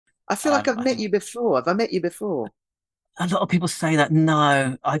I feel like I've I met think you before. Have I met you before? a lot of people say that.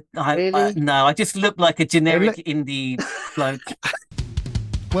 No, Really? no. I just look like a They generic look. indie bloke.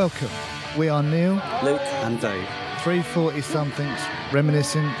 Welcome. We are Neil, Luke and Dave. 340 somethings,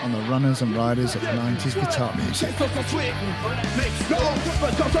 reminiscing on the runners and riders of 90s guitar music.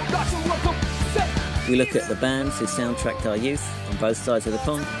 We look at the bands who soundtracked our youth on both sides of the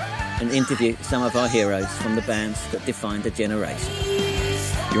pond and interview some of our heroes from the bands that defined a generation.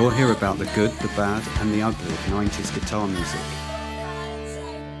 You'll hear about the good, the bad and the ugly of 90s guitar music.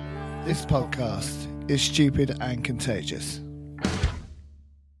 This podcast is stupid and contagious.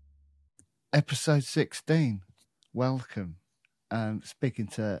 Episode 16. Welcome. Speaking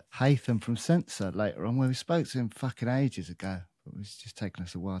to Haytham from Sensor later on, where we spoke to him fucking ages ago, but it was just taking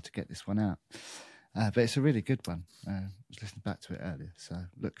us a while to get this one out. But it's a really good one. I was listening back to it earlier, so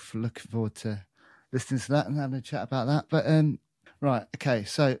looking forward to listening to that and having a chat about that. But right, okay.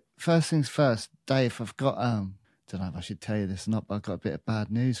 So first things first, Dave. I've got don't know if I should tell you this or not, but I've got a bit of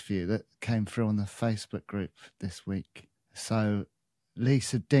bad news for you that came through on the Facebook group this week. So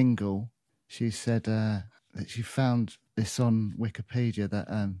Lisa Dingle, she said that she found this on Wikipedia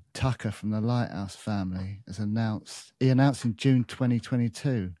that Tucker from the Lighthouse family has announced. He announced in June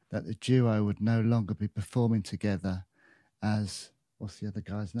 2022 that the duo would no longer be performing together as, what's the other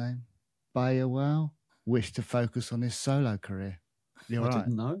guy's name? Bayawao wished to focus on his solo career. You're I right.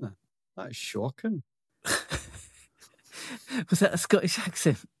 didn't know that. That is shocking. Was that a Scottish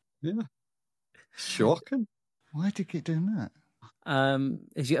accent? Yeah. Shocking. Why did you keep doing that?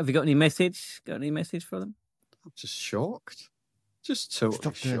 Have you got any message? Got any message for them? I'm just shocked. Just totally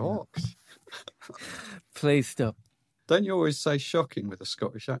Stop doing shocked. Please stop. Don't you always say shocking with a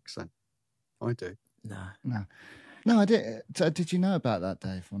Scottish accent? I do. No. No, I did. Did you know about that,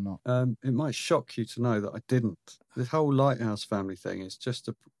 Dave, or not? It might shock you to know that I didn't. The whole Lighthouse family thing is just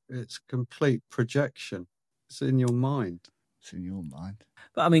it's complete projection. It's in your mind. It's in your mind.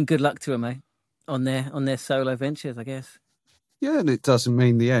 But I mean, good luck to them, eh? On their solo ventures, I guess. Yeah, and it doesn't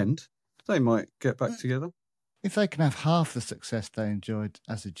mean the end. They might get back together. If they can have half the success they enjoyed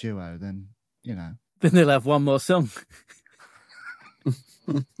as a duo, then, you know. Then they'll have one more song.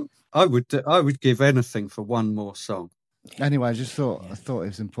 I would give anything for one more song. Anyway, I thought it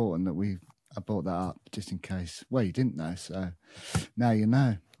was important that I brought that up just in case. Well, you didn't know, so now you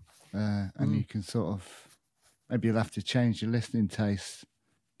know. And you can sort of, maybe you'll have to change your listening taste,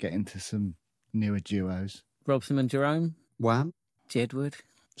 get into some newer duos. Robson and Jerome, Wham. Jedward.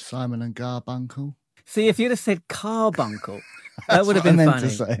 Simon and Garfunkel. See, if you'd have said Carbuncle, that would have That's been what I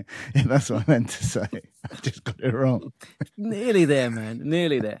meant funny. to say. Yeah, that's what I meant to say. I just got it wrong. Nearly there, man.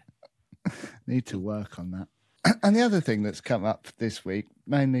 Nearly there. Need to work on that. And the other thing that's come up this week,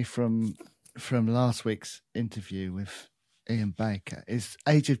 mainly from last week's interview with Ian Baker, is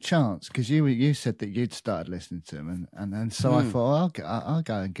Age of Chance, because you said that you'd started listening to him, and so I thought I'll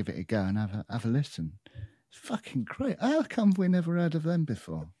go and give it a go and have a listen. It's fucking great. How come we never heard of them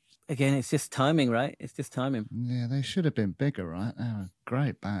before? Again, it's just timing, right? It's just timing. Yeah, they should have been bigger, right? They're a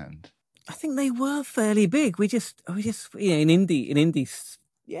great band. I think they were fairly big. We just in indie,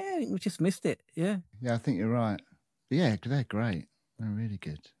 yeah, we just missed it. Yeah. Yeah, I think you're right. But yeah, they're great. They're really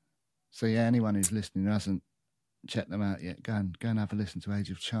good. So yeah, anyone who's listening who hasn't checked them out yet, go and have a listen to Age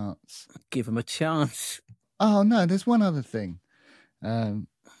of Chance. Give them a chance. Oh no, there's one other thing.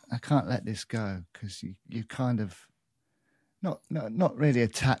 I can't let this go because you kind of not really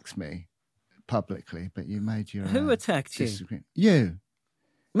attacked me publicly, but you made your Who attacked you? You.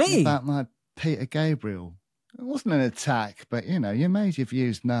 Me? About my Peter Gabriel. It wasn't an attack, but you made your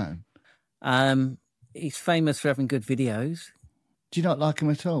views known. He's famous for having good videos. Do you not like him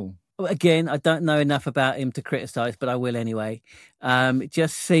at all? Again, I don't know enough about him to criticise, but I will anyway. It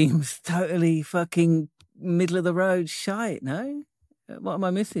just seems totally fucking middle of the road shite, no? What am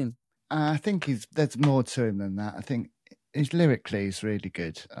I missing? I think there's more to him than that. I think his lyrically is really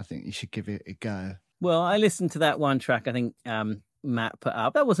good. I think you should give it a go. Well, I listened to that one track I think Matt put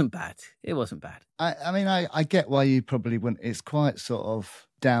up. That wasn't bad. It wasn't bad. I mean, I get why you probably wouldn't. It's quite sort of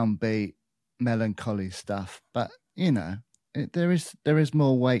downbeat, melancholy stuff, but there is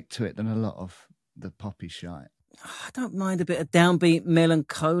more weight to it than a lot of the poppy shite. I don't mind a bit of downbeat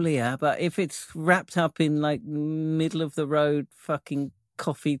melancholia, but if it's wrapped up in like middle of the road fucking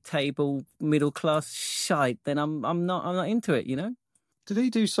coffee table middle class shite, then I'm not into it, Did he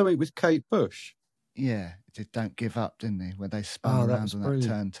do something with Kate Bush? Yeah, did Don't Give Up, didn't he? Where they spun around on brilliant. that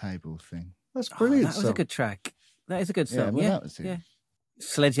turntable thing. That's brilliant. That was a good track. That is a good song. well, Yeah, that was it. yeah.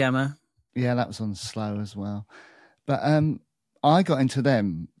 Sledgehammer. Yeah, that was on Slow as well. But I got into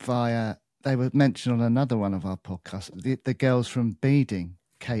them via, they were mentioned on another one of our podcasts, the girls from Beading.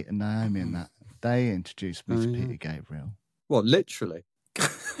 Kate and Naomi and that. They introduced me to yeah. Peter Gabriel. What, literally? You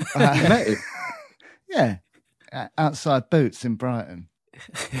Uh, met him? yeah, outside Boots in Brighton.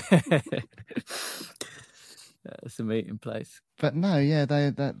 That's a meeting place. But no, yeah,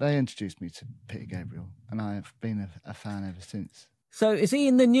 they introduced me to Peter Gabriel, and I have been a fan ever since. So is he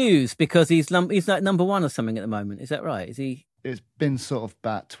in the news because he's like number one or something at the moment? Is that right? Is he? It's been sort of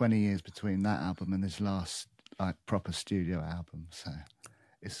about 20 years between that album and his last like proper studio album, so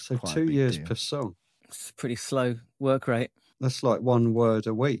it's So quite a 2 big years deal. per song. It's a pretty slow work rate. That's like 1 word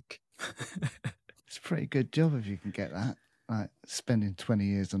a week. It's a pretty good job if you can get that, like spending 20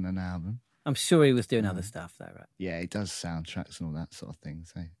 years on an album. I'm sure he was doing other stuff though, right? Yeah, he does soundtracks and all that sort of thing.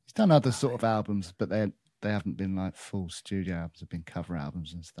 So he's done other sort of albums, but they haven't been like full studio albums. They've been cover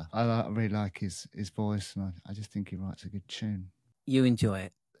albums and stuff. I really like his voice, and I just think he writes a good tune. You enjoy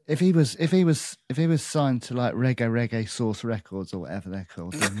it. If he was signed to like Reggae Source Records or whatever they're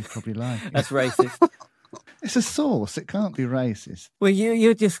called, then he'd probably like it. That's racist. It's a source. It can't be racist. Well,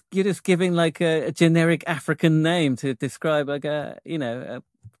 you're just giving like a generic African name to describe like a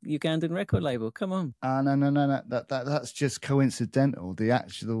Ugandan record label. Come on. No. That's just coincidental. The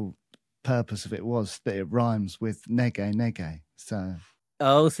actual purpose of it was that it rhymes with nege. So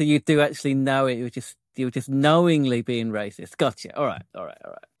Oh, so you do actually know it. You were just knowingly being racist. Gotcha. All right.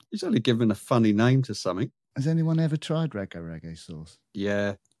 He's only given a funny name to something. has anyone ever tried Reggae Sauce?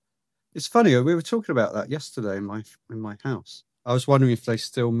 Yeah. It's funny, we were talking about that yesterday in my house. I was wondering if they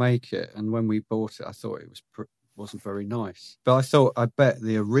still make it, and when we bought it, I thought it wasn't very nice. But I bet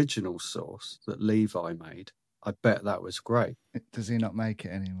the original sauce that Levi made, I bet that was great. Does he not make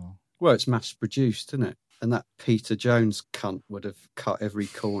it anymore? Well, it's mass produced, isn't it? And that Peter Jones cunt would have cut every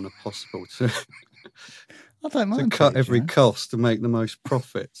corner possible to I don't mind. cut Peter every Jones. cost to make the most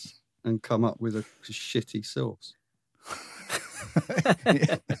profits and come up with a shitty sauce.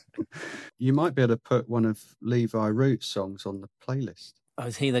 Yeah. You might be able to put one of Levi Root's songs on the playlist. Oh,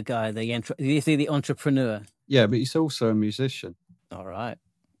 is he the guy? Is he the entrepreneur? Yeah, but he's also a musician. All right.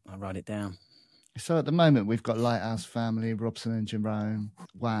 I'll write it down. So at the moment we've got Lighthouse Family, Robson and Jerome,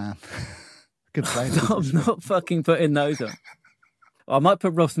 Wham. Good I'm playlist. not fucking putting those on. I might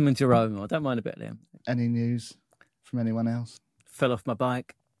put Robson and Jerome on. I don't mind a bit of them. Any news from anyone else? Fell off my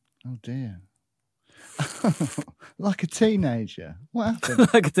bike. Oh dear. Like a teenager. What happened?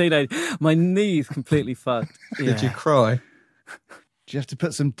 Like a teenager. My knee's completely fucked. Did you Yeah. cry? Do you have to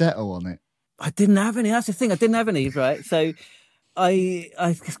put some Dettol on it? I didn't have any. That's the thing. I didn't have any, right? So I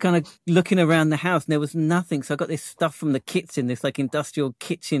was kind of looking around the house and there was nothing. So I got this stuff from the kitchen, this like industrial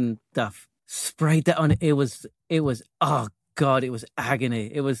kitchen stuff. Sprayed that on it. It was, oh God, it was agony.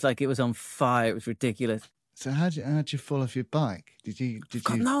 It was like it was on fire. It was ridiculous. So how'd you fall off your bike? Did you?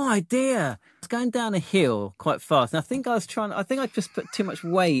 Got no idea. I was going down a hill quite fast. And I think I just put too much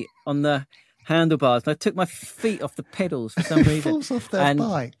weight on the handlebars. And I took my feet off the pedals for some Who reason. falls off their And-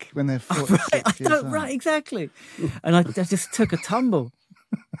 bike when they're 46 Right, years old? right, exactly. And I just took a tumble.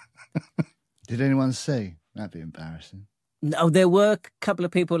 Did anyone see? That'd be embarrassing. No, there were a couple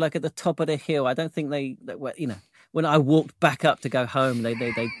of people like at the top of the hill. I don't think they were, when I walked back up to go home, they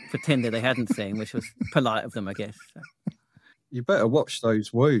pretended they hadn't seen, which was polite of them, I guess. So. You better watch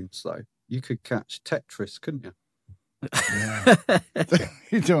those wounds, though. You could catch Tetris, couldn't you? Yeah.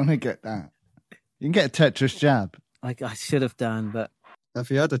 You don't want to get that. You can get a Tetris jab. I should have done, but Have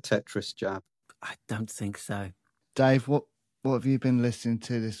you had a Tetris jab? I don't think so. Dave, what have you been listening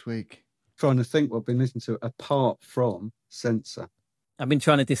to this week? Trying to think what I've been listening to apart from Censor. I've been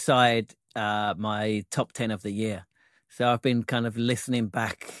trying to decide my top 10 of the year. So I've been kind of listening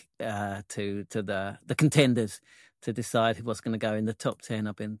back to the contenders to decide what's going to go in the top 10.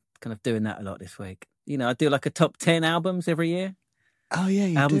 I've been kind of doing that a lot this week. I do like a top 10 albums every year. Oh yeah,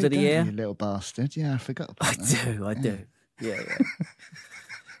 you Albums do, of the don't year? you little bastard. Yeah, I forgot about I that. do. Yeah.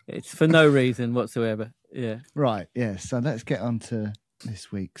 It's for no reason whatsoever. Yeah. Right, yeah. So let's get on to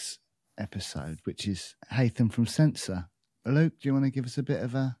this week's episode, which is Haytham from Censor. Luke, do you want to give us a bit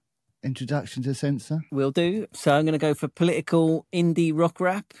of a introduction to Censor? Will do. So I'm going to go for political indie rock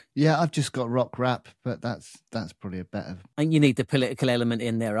rap. Yeah, I've just got rock rap, but that's probably a better. And you need the political element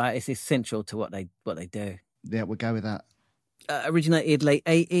in there, right? It's essential to what they do. Yeah, we'll go with that. Originated late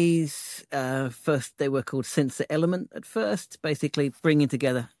 80s. First, they were called Censor Element at first, basically bringing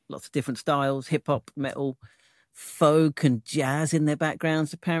together lots of different styles, hip-hop, metal, folk and jazz in their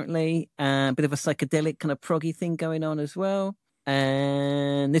backgrounds, apparently. A bit of a psychedelic kind of proggy thing going on as well.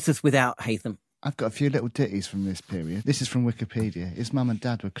 And this is without Haytham. I've got a few little ditties from this period. This is from Wikipedia. His mum and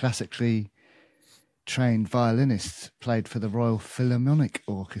dad were classically trained violinists, played for the Royal Philharmonic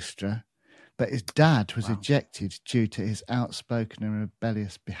Orchestra, but his dad was ejected due to his outspoken and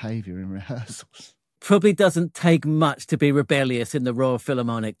rebellious behaviour in rehearsals. Probably doesn't take much to be rebellious in the Royal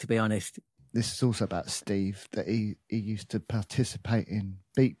Philharmonic, to be honest. This is also about Steve, that he used to participate in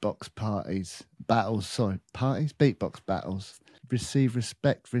beatbox battles, receive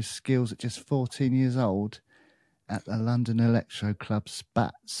respect for his skills at just 14 years old at the London Electro Club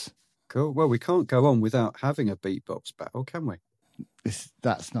Spats. Cool. Well, we can't go on without having a beatbox battle, can we?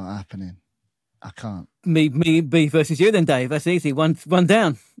 That's not happening. I can't. Me versus you then, Dave. That's easy. One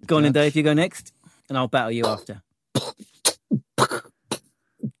down. Go on in, Dave. You go next, and I'll battle you after.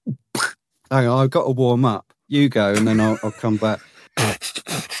 Hang on, I've got to warm up. You go, and then I'll come back.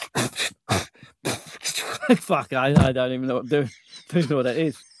 Fuck, I don't even know what I'm doing. I don't know what that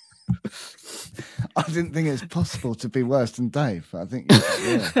is. I didn't think it's possible to be worse than Dave. I think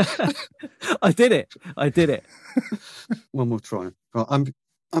I did it. One more try. Right,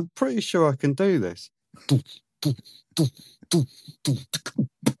 I'm pretty sure I can do this.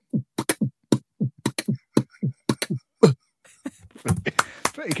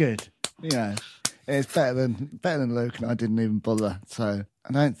 Pretty good. Yeah, it's better than Luke, and I didn't even bother. So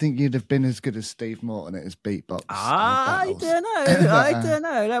I don't think you'd have been as good as Steve Morton at his beatbox. I don't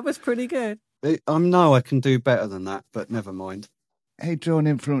know. That was pretty good. I know I can do better than that, but never mind. He'd drawn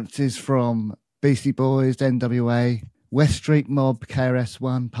influences from Beastie Boys, NWA, West Street Mob,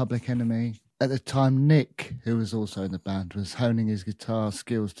 KRS-One, Public Enemy. At the time, Nick, who was also in the band, was honing his guitar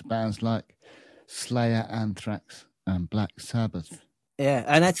skills to bands like Slayer, Anthrax, and Black Sabbath. Yeah,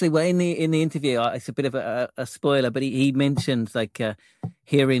 and actually, well, in the interview, it's a bit of a spoiler, but he mentioned like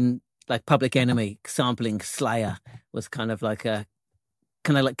hearing like Public Enemy sampling Slayer was kind of like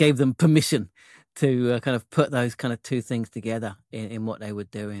gave them permission to kind of put those kind of two things together in what they were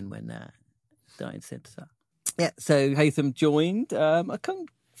doing when Dying Synthesizer. Yeah, so Haytham joined. I can't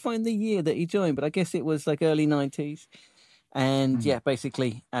find the year that he joined, but I guess it was like early 90s. And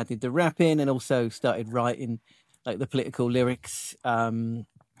basically added the rap in and also started writing like the political lyrics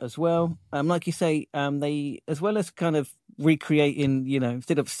as well. Like you say, they, as well as kind of recreating,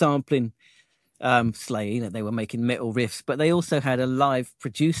 instead of sampling Slayer, they were making metal riffs, but they also had a live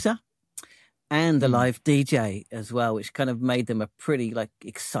producer and a live DJ as well, which kind of made them a pretty like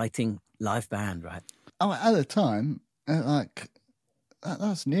exciting live band, right? Oh, at the time,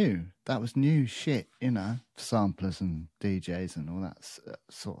 that's new. That was new shit, samplers and DJs and all that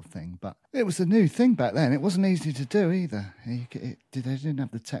sort of thing. But it was a new thing back then. It wasn't easy to do either. They didn't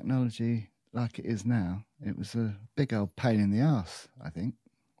have the technology like it is now. It was a big old pain in the arse, I think,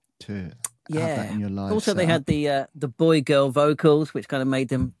 to have that in your life. Also, they had the boy-girl vocals, which kind of made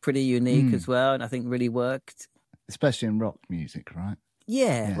them pretty unique as well, and I think really worked. Especially in rock music, right?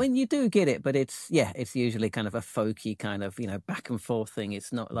 Yeah, when you do get it, but it's usually kind of a folky kind of, back and forth thing.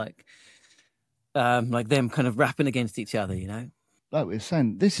 It's not like them kind of rapping against each other, Like we were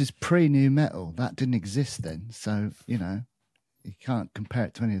saying, this is pre-new metal. That didn't exist then. So, you can't compare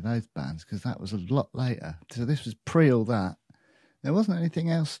it to any of those bands because that was a lot later. So this was pre all that. There wasn't anything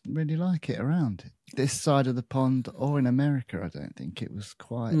else really like it around this side of the pond or in America. I don't think it was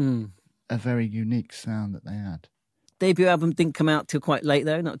quite a very unique sound that they had. Debut album didn't come out till quite late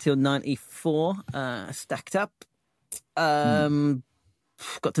though, not till 94. Stacked Up. Got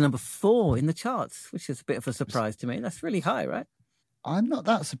to number 4 in the charts, which is a bit of a surprise to me. That's really high, right? I'm not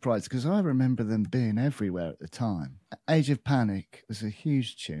that surprised because I remember them being everywhere at the time. Age of Panic was a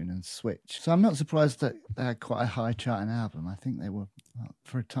huge tune and Switch. So I'm not surprised that they had quite a high charting album. I think they were,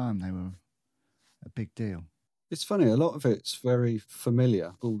 for a time, they were a big deal. It's funny, a lot of it's very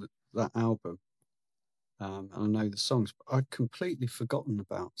familiar, all that album. And I know the songs, but I'd completely forgotten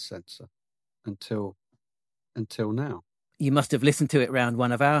about Censor until now. You must have listened to it round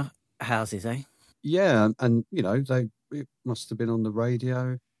one of our houses, eh? Yeah, and it must have been on the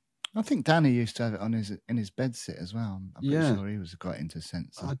radio. I think Danny used to have it in his bedsit as well. I'm pretty sure he was quite into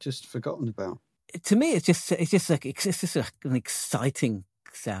Censor. I'd just forgotten about. To me, it's just an exciting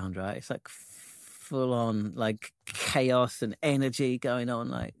sound, right? It's like full on like chaos and energy going on.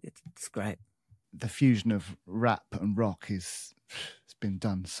 Like it's great. The fusion of rap and rock it's been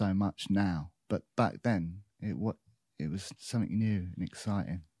done so much now, but back then it was something new and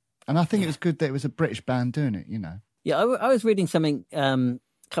exciting. And I think it was good that it was a British band doing it, Yeah, I was reading something a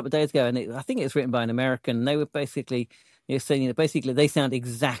couple of days ago, and I think it was written by an American. And they were basically saying that basically they sound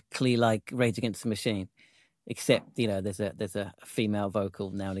exactly like Rage Against the Machine, except there's a female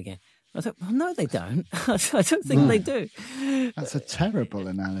vocal now and again. I was like, well, no, they don't. I don't think they do. That's a terrible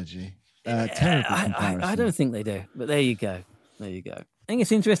analogy. Terrible comparison. I don't think they do, but there you go. I think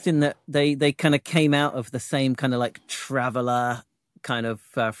it's interesting that they kind of came out of the same kind of like Traveller kind of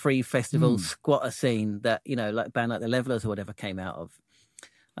free festival squatter scene that, you know, like a band like the Levelers or whatever came out of.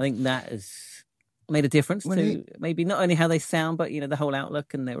 I think that has made a difference to maybe not only how they sound, but, you know, the whole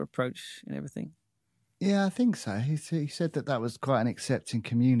outlook and their approach and everything. Yeah, I think so. He said that was quite an accepting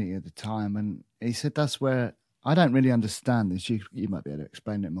community at the time, and he said that's where I don't really understand this. You might be able to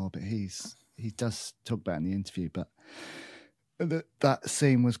explain it more, but he does talk about it in the interview. But that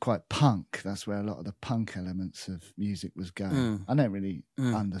scene was quite punk. That's where a lot of the punk elements of music was going. I don't really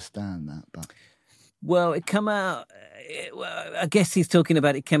understand that, but well, it come out. I guess he's talking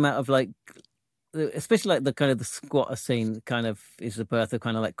about it came out of like, especially like the kind of the squatter scene. Kind of is the birth of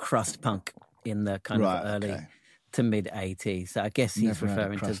kind of like crust punk in the kind of early to mid 80s. So I guess he's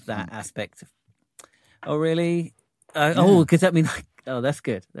referring to that aspect. Oh, really? Oh, because that means like, oh, that's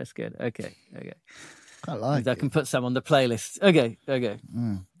good. That's good. Okay. I like I can put some on the playlist. Okay.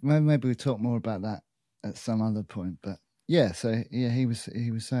 Maybe we'll talk more about that at some other point. But yeah, so yeah, he was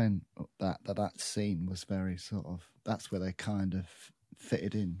saying that scene was very sort of, that's where they kind of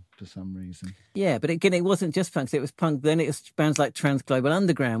fitted in for some reason. Yeah, but again, it wasn't just punk. It was punk. Then it was bands like Trans Global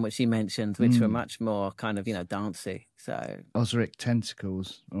Underground, which he mentioned, which were much more kind of, you know, dancey. So Ozric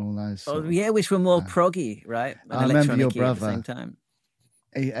Tentacles, all those. Oh yeah, which were more proggy, right? And I remember your brother. At the same time.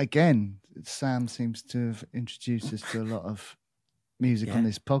 Again, Sam seems to have introduced us to a lot of music on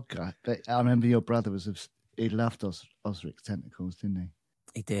this podcast. But I remember your brother he loved Ozric Tentacles, didn't he?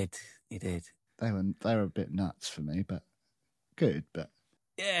 He did. They were a bit nuts for me, but good. But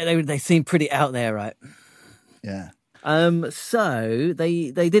yeah, they seem pretty out there, right? Yeah. So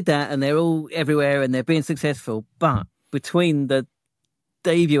they did that, and they're all everywhere, and they're being successful. But between the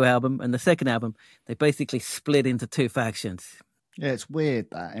debut album and the second album, they basically split into two factions. Yeah, it's weird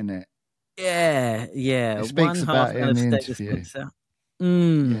that, isn't it? Yeah. It speaks about it in the interview.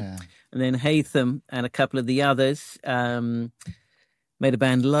 Yeah. And then Haytham and a couple of the others made a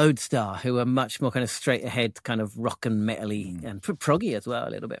band Lodestar, who are much more kind of straight ahead, kind of rock and metal-y and proggy as well a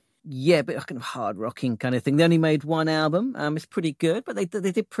little bit. Yeah, but kind of hard rocking kind of thing. They only made one album. It's pretty good, but they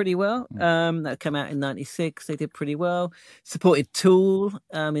did pretty well. That came out in '96. They did pretty well. Supported Tool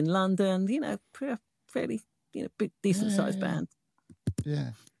in London. You know, fairly big decent sized band.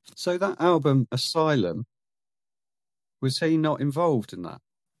 Yeah. So that album Asylum, was he not involved in that?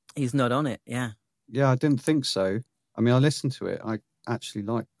 He's not on it. Yeah. Yeah, I didn't think so. I mean, I listened to it. I actually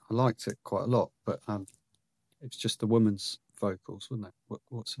liked it quite a lot, but it's just the woman's vocals, wasn't it?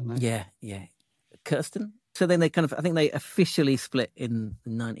 What's her name? Yeah. Kirsten. So then I think they officially split in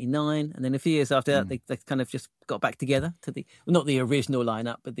 '99, and then a few years after that, they kind of just got back together to not the original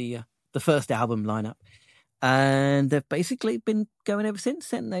lineup, but the first album lineup, and they've basically been going ever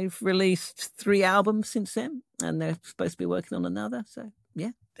since. And they've released 3 albums since then, and they're supposed to be working on another. So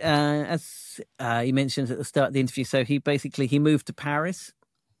yeah, as he mentions at the start of the interview, so he moved to Paris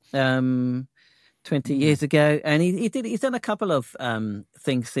 20 years ago, and he's done a couple of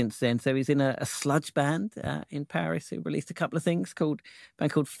things since then. So he's in a sludge band in Paris who released a couple of things, a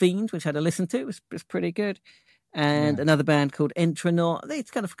band called Fiend, which I had to listen to. It was pretty good. And another band called Entronaut.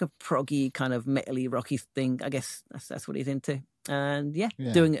 It's kind of like a proggy, kind of metal-y, rocky thing. I guess that's what he's into. And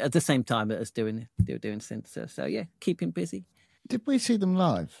doing it at the same time as doing synth. So yeah, keep him busy. Did we see them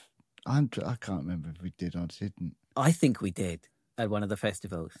live? I can't remember if we did or didn't. I think we did at one of the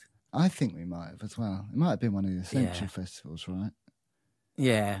festivals. I think we might have as well. It might have been one of the Essential festivals, right?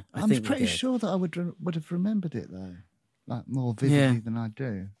 Yeah, I'm pretty sure that I would have remembered it though, like more vividly than I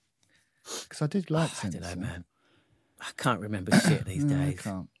do, because I did like Sensor. I don't know, man. I can't remember shit these days. I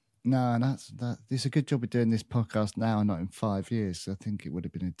can't. No, it's a good job we're doing this podcast now and not in 5 years. I think it would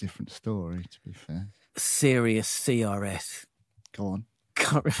have been a different story, to be fair. Serious CRS. Go on.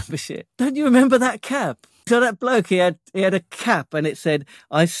 Can't remember shit. Don't you remember that cap? So that bloke, he had a cap and it said,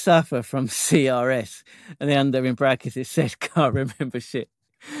 "I suffer from CRS." And then under in brackets it said, "Can't remember shit."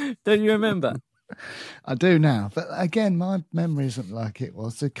 Don't you remember? I do now. But again, my memory isn't like it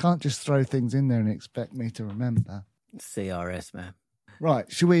was. So you can't just throw things in there and expect me to remember. CRS, man.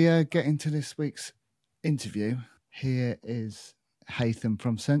 Right. Should we get into this week's interview? Here is Haytham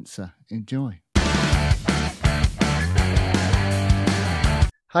from Sensor. Enjoy.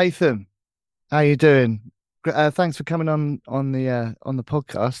 Haytham, how you doing? Thanks for coming on the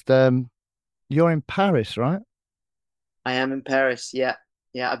podcast. You're in Paris, right? I am in Paris. Yeah.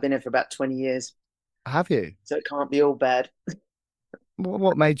 I've been here for about 20 years. Have you? So it can't be all bad.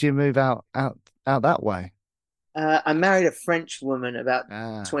 What made you move out that way? I married a French woman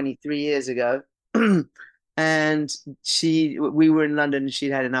about 23 years ago, and we were in London, and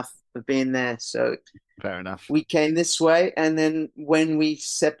she'd had enough of being there. So Fair enough. we came this way, and then when we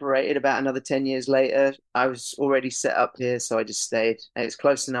separated about another 10 years later, I was already set up here, so I just stayed. And it's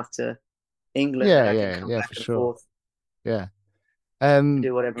close enough to England that I could come back for and sure. forth, Yeah.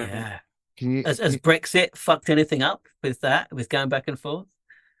 do whatever. Yeah. Can you? Has Brexit fucked anything up with that, with going back and forth?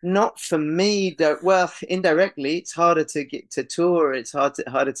 Not for me, though. Well, indirectly, it's harder to get to tour. It's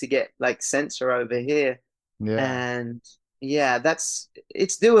harder to get like censor over here, Yeah. and yeah,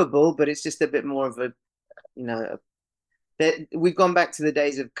 it's doable, but it's just a bit more of a, you know, we've gone back to the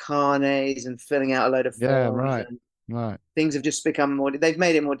days of carnets and filling out a load of Yeah. forms, Right. and Right. things have just become more. They've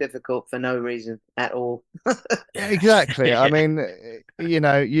made it more difficult for no reason at all. Yeah, exactly. I Yeah. mean,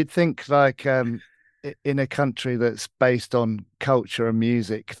 you'd think like in a country that's based on culture and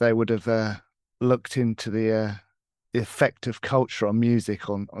music, they would have looked into the effect of culture on music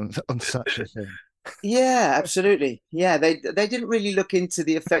on such a thing. Yeah, absolutely. Yeah, they didn't really look into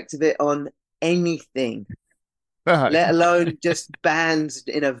the effect of it on anything, No. let alone just bands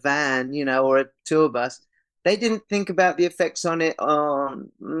in a van, or a tour bus. They didn't think about the effects on it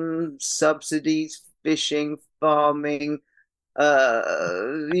on subsidies, fishing, farming,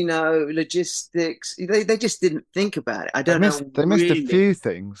 logistics. They just didn't think about it. I don't know, They missed a really. few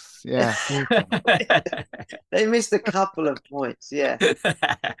things. Yeah. A few things. They missed a couple of points. Yeah.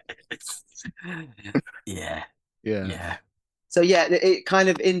 Yeah. Yeah. Yeah. So yeah, it kind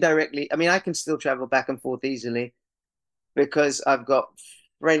of indirectly. I mean, I can still travel back and forth easily because I've got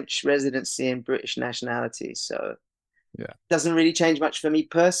French residency and British nationality. So Yeah. it doesn't really change much for me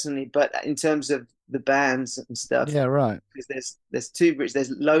personally, but in terms of the bands and stuff, Yeah. Right. because there's two British, there's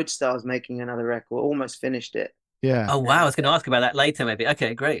Lodestars making another record, almost finished it. Yeah. Oh wow, I was going to ask about that later, maybe.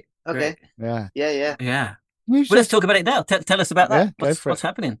 Okay, great. Okay. Great. Yeah. Yeah. Yeah. Can you Well, let's just- talk about it now. Tell us about that. Yeah, go for What's it.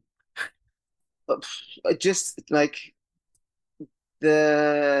 happening? But just like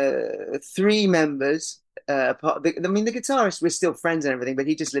the three members, the guitarist, we're still friends and everything, but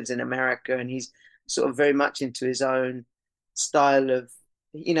he just lives in America and he's sort of very much into his own style of,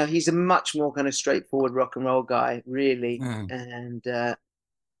 he's a much more kind of straightforward rock and roll guy, really. And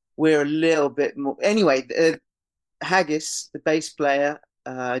we're a little bit more. Anyway, Haggis, the bass player,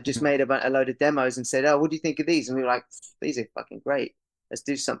 just made a load of demos and said, "Oh, what do you think of these?" And we were like, "These are fucking great. Let's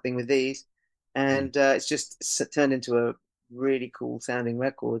do something with these." And it's just turned into a really cool sounding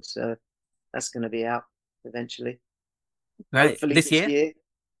record. So that's going to be out eventually. Right. Hopefully This year?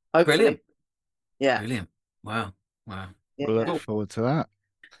 Hopefully. Brilliant. Yeah. Brilliant. Wow. Yeah. We'll look forward to that.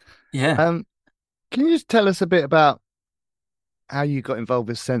 Yeah. Can you just tell us a bit about how you got involved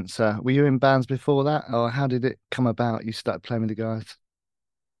with Censor? Were you in bands before that, or how did it come about? You started playing with the guys?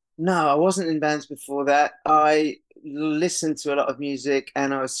 No, I wasn't in bands before that. I listened to a lot of music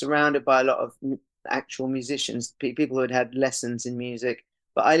and I was surrounded by a lot of actual musicians, people who had lessons in music.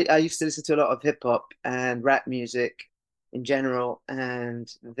 But I used to listen to a lot of hip hop and rap music in general.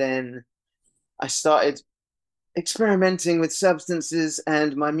 And then I started experimenting with substances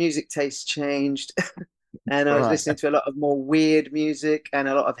and my music taste changed. And I was listening to a lot of more weird music and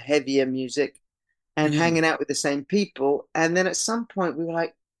a lot of heavier music and hanging out with the same people. And then at some point we were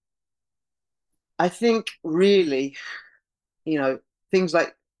like, I think really, things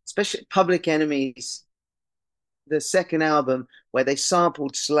like, especially Public Enemy's, the second album where they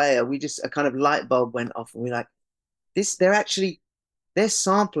sampled Slayer, a kind of light bulb went off and we're like, they're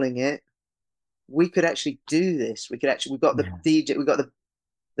sampling it. We could actually do this. We've got the DJ, we've got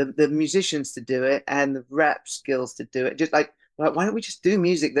the musicians to do it and the rap skills to do it. Just like why don't we just do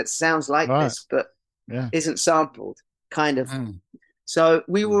music that sounds like this, but isn't sampled, kind of. So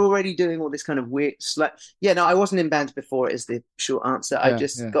we were already doing all this kind of weird, I wasn't in bands before is the short answer. I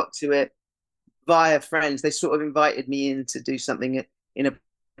just got to it via friends. They sort of invited me in to do something in a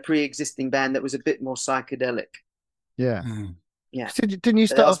pre-existing band that was a bit more psychedelic. Yeah. Yeah. So didn't you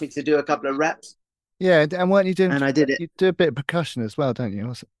They start asked me to do a couple of raps. Yeah, and weren't you doing? And I did it. You do a bit of percussion as well, don't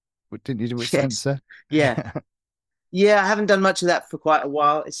you? Didn't you do with Censor? Yeah. Yeah, I haven't done much of that for quite a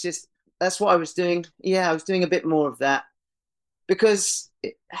while. It's just that's what I was doing. Yeah, I was doing a bit more of that because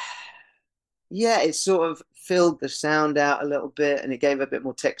it sort of filled the sound out a little bit and it gave a bit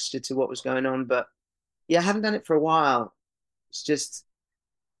more texture to what was going on. But yeah, I haven't done it for a while. It's just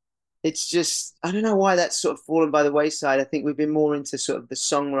I don't know why that's sort of fallen by the wayside. I think we've been more into sort of the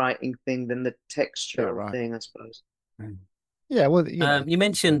songwriting thing than the textural thing, I suppose. Yeah, well, you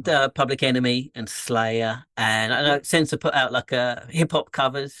mentioned Public Enemy and Slayer, and I know Censor put out like a hip hop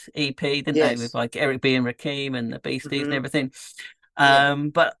covers EP, didn't they, with like Eric B and Rakim and the Beasties and everything.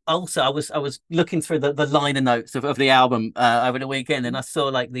 But also I was looking through the liner notes of the album over the weekend, and I saw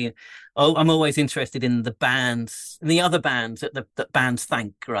like I'm always interested in the bands and the other bands that bands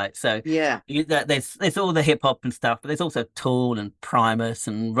thank, right? So Yeah. there's all the hip hop and stuff, but there's also Tool and Primus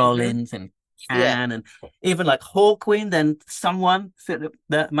and Hmm. Rollins and Yeah. Can and even like Hawkwind and someone for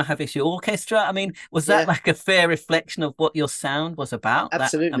the Mahavishnu Orchestra. I mean, was that Yeah. like a fair reflection of what your sound was about, that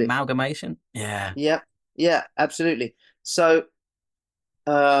Absolutely. amalgamation? Yeah. Yeah. Yeah. Absolutely. So,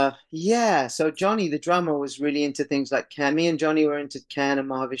 yeah. So Johnny, the drummer, was really into things like Can. Me and Johnny were into Can and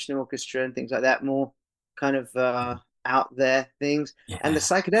Mahavishnu Orchestra and things like that, more kind of out there things. And the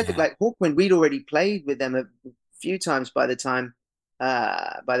Yeah. psychedelic, Yeah. like Hawkwind, we'd already played with them a few times by the time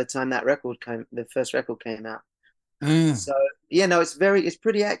the first record came out. Mm. So yeah, no, it's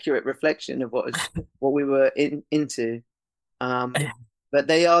pretty accurate reflection of what we were into. Um, but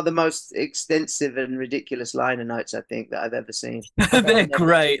they are the most extensive and ridiculous liner notes I think that I've ever seen. They're Never.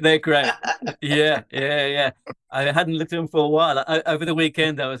 great. They're great. Yeah, yeah, yeah. I hadn't looked at them for a while. Over the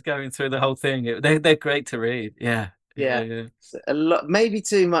weekend, I was going through the whole thing. They're great to read. Yeah, yeah, Yeah, yeah. it's a lot, maybe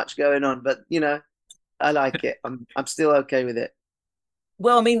too much going on, but I like it. I'm still okay with it.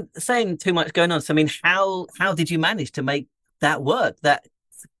 Well, I mean, saying too much going on. So, I mean, how did you manage to make that work? That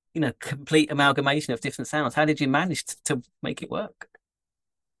complete amalgamation of different sounds. How did you manage to make it work?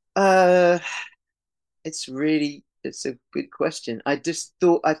 Uh, it's a good question. I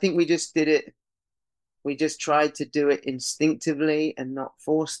think we just did it. We just tried to do it instinctively and not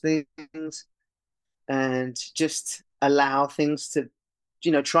force things, and just allow things to,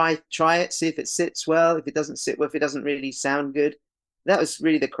 try it, see if it sits well. If it doesn't sit well, if it doesn't really sound good, that was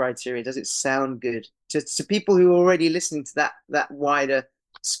really the criteria. Does it sound good to people who are already listening to that wider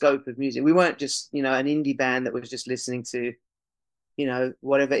scope of music? We weren't just an indie band that was just listening to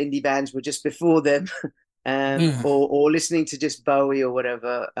whatever indie bands were just before them, Mm. or listening to just Bowie or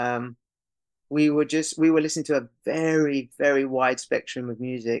whatever. We were listening to a very, very wide spectrum of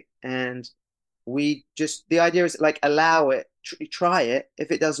music, and the idea is like allow it, try it.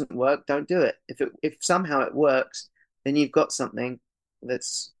 If it doesn't work, don't do it. If somehow it works, then you've got something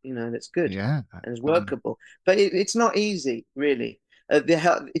that's good Yeah. and is workable. But it's not easy, really. If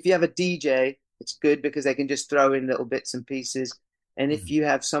you have a DJ, it's good because they can just throw in little bits and pieces. And if Mm. you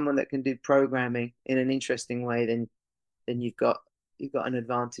have someone that can do programming in an interesting way, then you've got an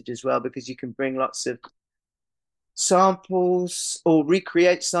advantage as well because you can bring lots of samples or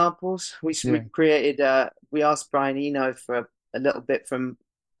recreate samples. Yeah. We asked Brian Eno for a little bit from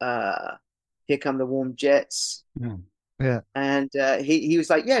Here Come the Warm Jets. Mm. Yeah. And he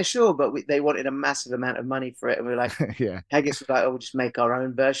was like, yeah, sure, but they wanted a massive amount of money for it, and we were like, Yeah. Haggis was like, oh, we'll just make our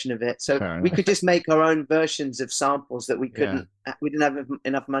own version of it. So Fair we enough. could just make our own versions of samples that we Yeah. didn't have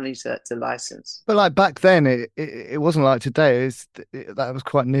enough money to license. But like back then, it wasn't like today. That was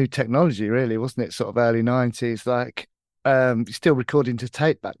quite new technology, really, wasn't it? Sort of early 90s, like still recording to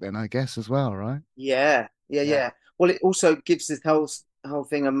tape back then, I guess, as well, right? Yeah, yeah, Yeah. yeah. Well, it also gives this whole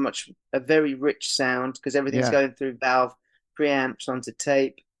thing a very rich sound because everything's Yeah. going through valve preamps onto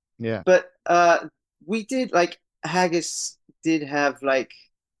tape. Yeah. But we did like Haggis did have like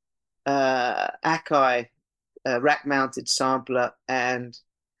Akai rack mounted sampler, and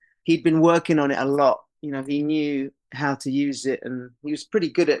he'd been working on it a lot. He knew how to use it, and he was pretty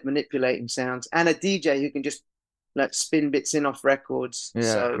good at manipulating sounds. And a DJ who can just like spin bits in off records. Yeah.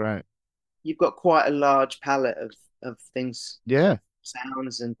 So Great. you've got quite a large palette of things, Yeah.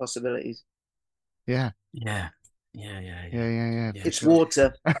 sounds and possibilities. Yeah. Yeah, yeah, yeah, Yeah. yeah. Yeah. Yeah. Yeah, For It's sure.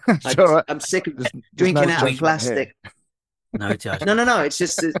 water. It's all right. I'm sick of There's drinking no out of judgment plastic. No No, judgment. no, no. It's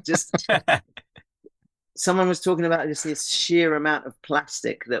just someone was talking about just this sheer amount of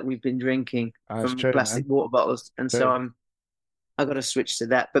plastic that we've been drinking Oh, it's from true, plastic man. water bottles, and so True. I got to switch to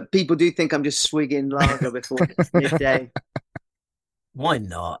that. But people do think I'm just swigging lager before midday. Why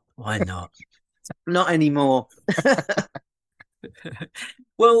not? Why not? Not anymore.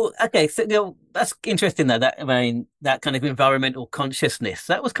 Well, okay, so that's interesting though. That I mean, that kind of environmental consciousness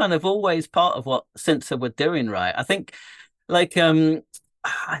that was kind of always part of what Sensor were doing, right? I think, like, I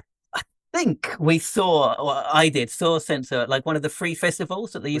think we saw, or I did, saw Sensor at like one of the free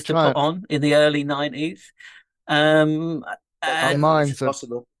festivals that they We're used to put trying. on in the early 90s. Um, Our Definitely, and it's minds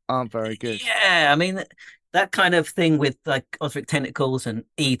possible. aren't very good. yeah, I mean, that kind of thing with like Osric Tentacles and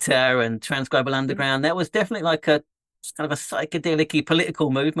Eater and Transglobal Underground, there was definitely like a kind of a psychedelic political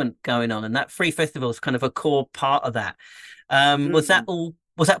movement going on, and that free festival is kind of a core part of that. Mm. Was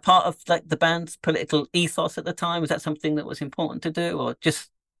that part of like the band's political ethos at the time? Was that something that was important to do, or just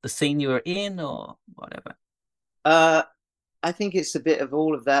the scene you were in, or whatever? Uh, I think it's a bit of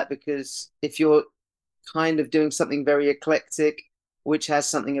all of that because if you're kind of doing something very eclectic, which has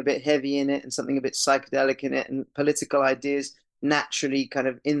something a bit heavy in it and something a bit psychedelic in it, and political ideas naturally kind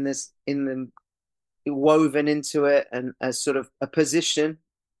of in them woven into it, and as sort of a position,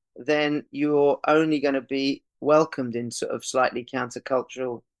 then you're only going to be welcomed in sort of slightly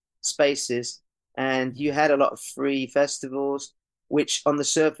countercultural spaces. And you had a lot of free festivals, which on the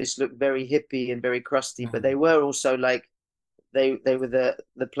surface looked very hippie and very crusty, but they were also like they were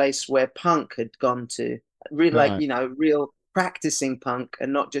the place where punk had gone to, real like real practicing punk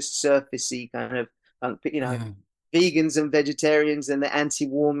and not just surfacey kind of punk. Vegans and vegetarians and the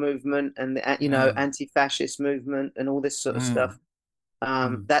anti-war movement and the anti-fascist movement and all this sort of stuff.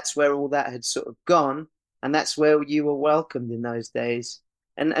 That's where all that had sort of gone, and that's where you were welcomed in those days.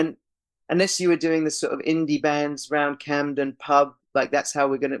 And unless you were doing the sort of indie bands round Camden pub, like that's how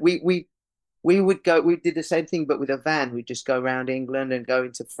we're gonna we would go. We did the same thing, but with a van. We'd just go around England and go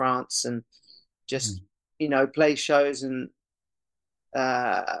into France and just play shows.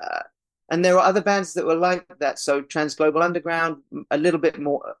 And there were other bands that were like that. So Transglobal Underground, a little bit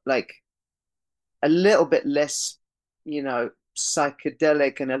more like a little bit less,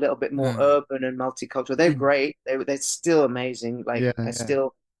 psychedelic and a little bit more urban and multicultural. They're great. They're still amazing. Like I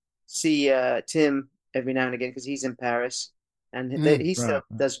still see Tim every now and again because he's in Paris and he still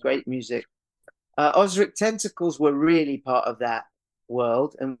does great music. Ozric Tentacles were really part of that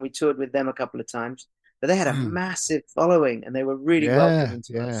world, and we toured with them a couple of times. But they had a massive following, and they were really welcoming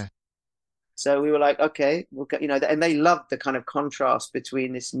to us. So we were like, okay, we'll get, and they loved the kind of contrast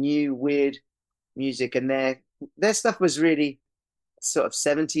between this new weird music and their stuff was really sort of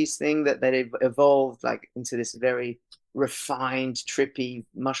 70s thing that they evolved like into this very refined, trippy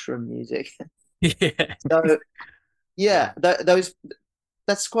mushroom music. So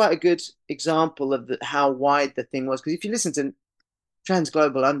that's quite a good example of how wide the thing was. Because if you listen to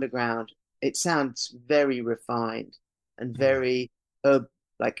Transglobal Underground, it sounds very refined and very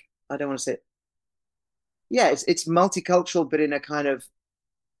like, I don't want to say it. Yeah, it's multicultural, but in a kind of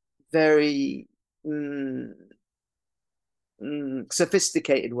very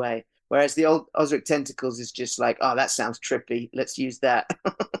sophisticated way. Whereas the old Ozric Tentacles is just like, oh, that sounds trippy. Let's use that.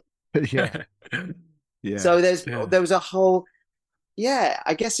 Yeah. So there was a whole,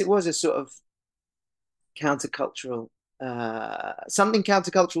 I guess it was a sort of countercultural, something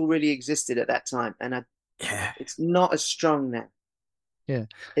countercultural really existed at that time. And it's not as strong now. Yeah.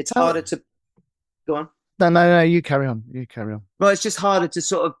 It's harder to go on. No, you carry on. Well, it's just harder to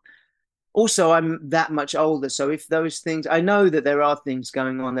sort of, also I'm that much older. So if those things, I know that there are things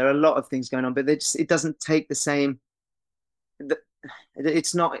going on, there are a lot of things going on, but it doesn't take the same,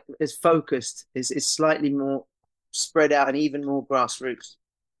 it's not as focused, it's slightly more spread out and even more grassroots.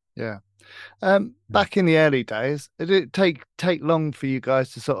 Yeah. Back in the early days, did it take long for you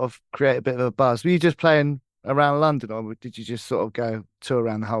guys to sort of create a bit of a buzz? Were you just playing around London, or did you just sort of go tour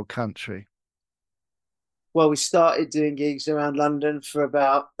around the whole country? Well, we started doing gigs around London for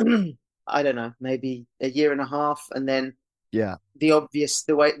about, I don't know, maybe a year and a half. And then the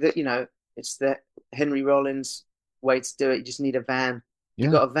way that, it's the Henry Rollins way to do it. You just need a van.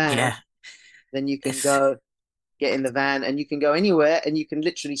 You've got a van, then you can go get in the van and you can go anywhere and you can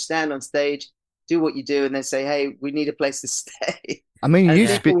literally stand on stage, do what you do, and then say, hey, we need a place to stay. I mean, you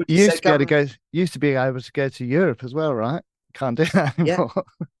used to be able to go to Europe as well, right? Can't do that anymore.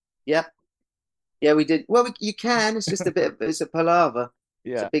 Yeah, we did. Well, you can. It's just it's a palaver.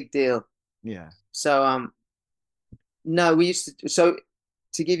 Yeah. It's a big deal. Yeah. So, no, we used to. So,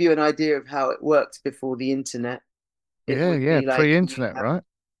 to give you an idea of how it worked before the internet. Pre-internet, right?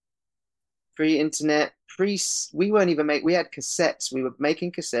 Pre-internet. We weren't even we had cassettes. We were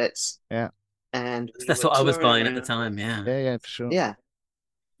making cassettes. Yeah. And that's what I was buying at the time. Yeah. Yeah, for sure. Yeah.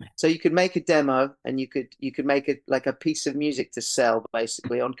 So you could make a demo, and you could make it like a piece of music to sell,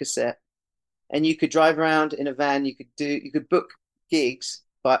 basically on cassette. And you could drive around in a van. You could book gigs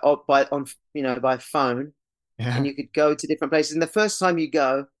by phone, and you could go to different places. And the first time you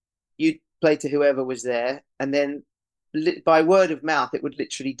go, you'd play to whoever was there, and then by word of mouth, it would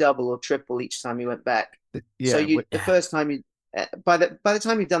literally double or triple each time you went back. Yeah. So the first time by the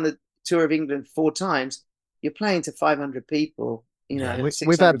time you've done the tour of England 4 times, you're playing to 500 people.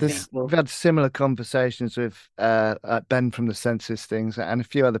 We've had similar conversations with Ben from the Census Things and a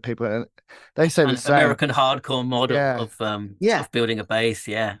few other people, and they say the same. American hardcore model of building a base.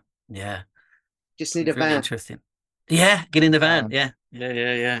 Yeah. Just need a van. Really interesting. Yeah, get in the van. Yeah.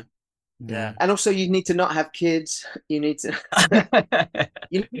 And also, you need to not have kids. You need to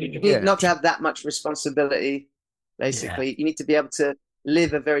you need not to have that much responsibility. Basically, you need to be able to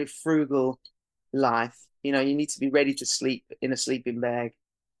live a very frugal life. You need to be ready to sleep in a sleeping bag,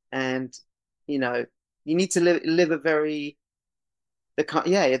 and you need to live a very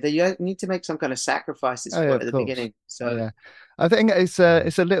you need to make some kind of sacrifices Oh, yeah, for it of at the course. beginning. So Yeah. I think it's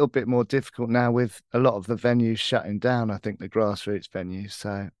a little bit more difficult now with a lot of the venues shutting down. I think the grassroots venues.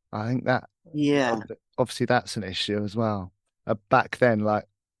 So I think that yeah, obviously that's an issue as well. Back then, like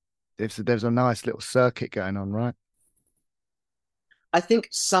if there's a nice little circuit going on, right? I think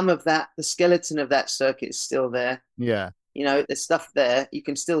some of that, the skeleton of that circuit is still there. Yeah. There's stuff there. You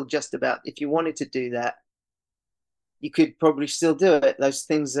can still just about, if you wanted to do that, you could probably still do it. Those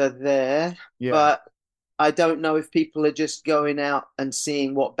things are there, Yeah. but I don't know if people are just going out and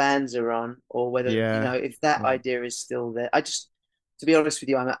seeing what bands are on, or whether, Yeah. if that Yeah. idea is still there. To be honest with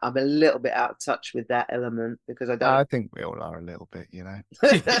you, I'm a little bit out of touch with that element because I don't. I think we all are a little bit,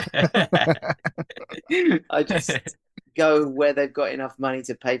 I just go where they've got enough money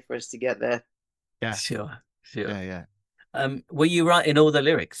to pay for us to get there. Yeah. Sure. Yeah. Were you writing all the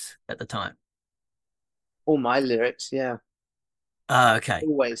lyrics at the time? All my lyrics, yeah, Ah, okay.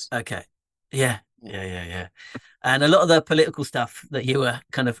 always. Okay. Yeah. And a lot of the political stuff that you were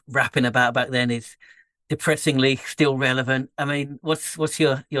kind of rapping about back then is depressingly still relevant. I mean, what's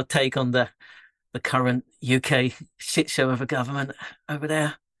your take on the current UK shit show of a government over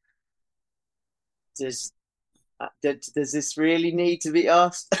there? Does does this really need to be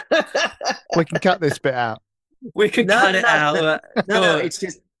asked? We can cut this bit out. We could cut it out. No.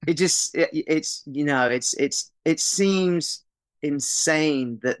 It seems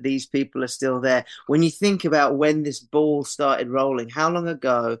insane that these people are still there. When you think about when this ball started rolling, how long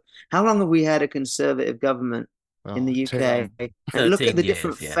ago? How long have we had a conservative government in the UK? And look at the 13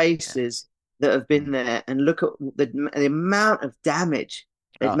 different years, yeah. faces that have been there, and look at the amount of damage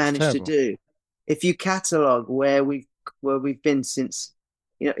they've managed to do. If you catalogue where we've been since,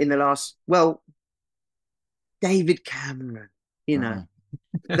 in the last, David Cameron,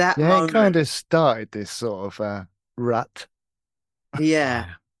 that moment. It kind of started this sort of rut. Yeah.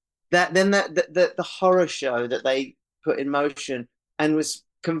 The horror show that they put in motion and was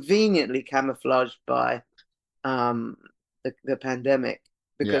conveniently camouflaged by the pandemic,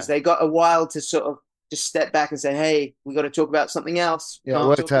 because they got a while to sort of just step back and say, hey, we got to talk about something else. Yeah, it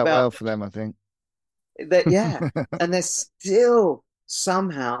worked out well for them, I think. And they're still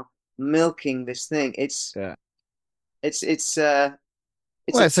somehow milking this thing. It's a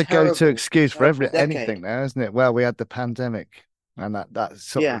go-to excuse for anything decade. now, isn't it? Well, we had the pandemic, and that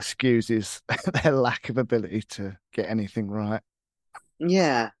sort of excuses their lack of ability to get anything right.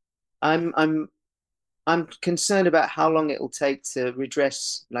 Yeah, I'm concerned about how long it will take to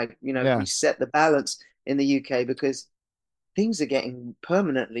redress, reset the balance in the UK, because things are getting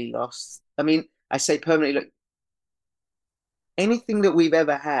permanently lost. I mean, I say permanently. Look, anything that we've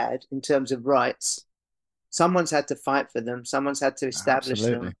ever had in terms of rights, someone's had to fight for them. Someone's had to establish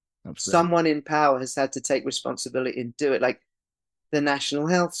them. Absolutely. Someone in power has had to take responsibility and do it. Like the National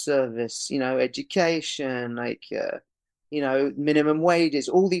Health Service, education, minimum wages,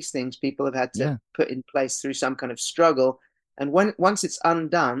 all these things people have had to put in place through some kind of struggle. And once it's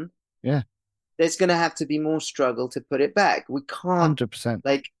undone, there's going to have to be more struggle to put it back. We can't 100%.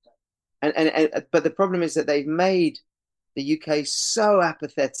 But the problem is that they've made the UK so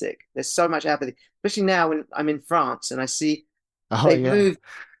apathetic. There's so much apathy, especially now when I'm in France and I see they've moved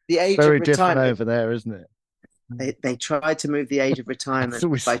the age of retirement. Very different over there, isn't it? They tried to move the age of retirement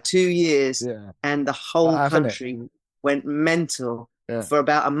by 2 years, and the whole country went mental for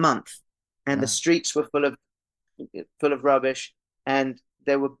about a month, and the streets were full of rubbish, and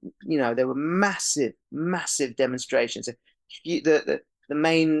there were massive demonstrations. The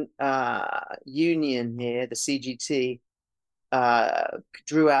main union here, the CGT,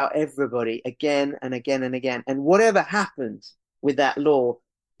 drew out everybody again and again and again. And whatever happened with that law,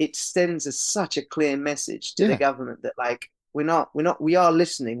 it sends such a clear message to the government that we are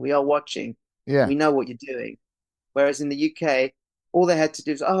listening, we are watching, we know what you're doing. Whereas in the UK, all they had to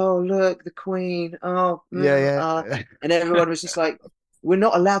do was, oh, look, the Queen, and everyone was just like, we're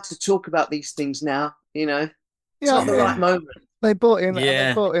not allowed to talk about these things now, It's not the right moment. They brought in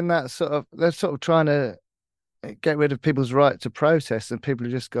that sort of, they're sort of trying to get rid of people's right to protest, and people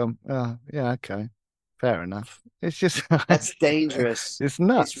have just gone, oh, yeah, okay, fair enough. It's just that's dangerous. It's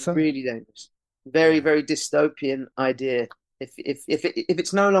nuts. It's really dangerous. Very, very dystopian idea. If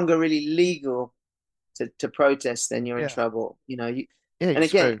it's no longer really legal to protest, then you're in trouble. And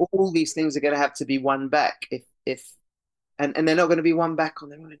again, all these things are going to have to be won back. And they're not going to be won back on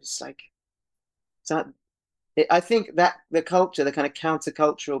their own. It's like, I think that the culture, the kind of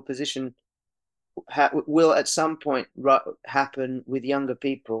countercultural position, will at some point happen with younger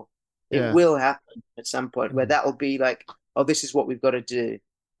people. It will happen at some point where that will be like, oh, this is what we've got to do.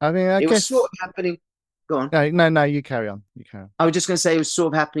 I mean, I guess was sort of happening. Go on. No, you carry on. I was just going to say it was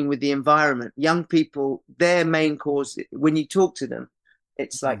sort of happening with the environment. Young people, their main cause, when you talk to them,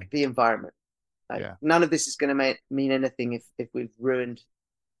 it's like the environment. Like, none of this is going to mean anything if we've ruined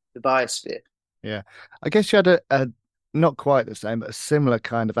the biosphere. Yeah. I guess you had a not quite the same, but a similar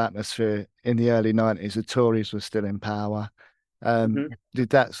kind of atmosphere in the early 90s. The Tories were still in power. Did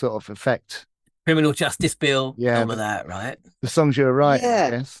that sort of affect criminal justice bill? Yeah, all of that, right? The songs you were writing,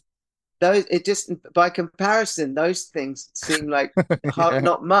 I guess. Those, it just, by comparison, those things seem like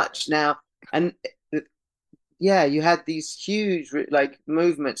not much now. And you had these huge like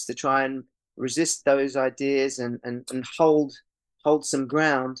movements to try and resist those ideas and hold some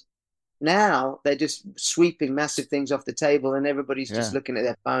ground. Now they're just sweeping massive things off the table, and everybody's just looking at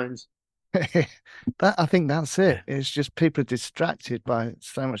their phones. I think that's it. It's just people are distracted by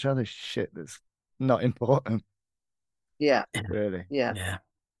so much other shit that's not important. Yeah, really. Yeah.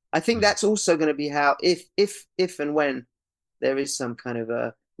 I think that's also going to be how, if and when there is some kind of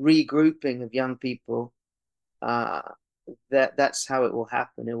a regrouping of young people, that's how it will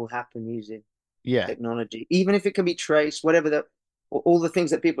happen. It will happen using technology, even if it can be traced, whatever all the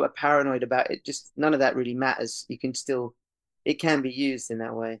things that people are paranoid about. It just, none of that really matters. It can be used in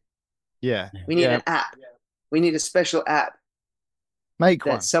that way. Yeah, we need an app. We need a special app. Make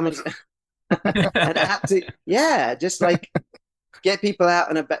one. Someone's an app to just like. Get people out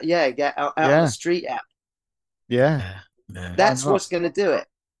and about, get out on the street app. That's what's going to do it.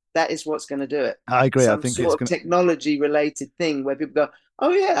 That is what's going to do it. I agree. Some I think sort of technology related thing where people go,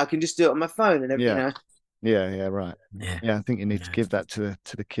 "Oh yeah, I can just do it on my phone," and everything. Yeah, right. Yeah, I think you need to give that to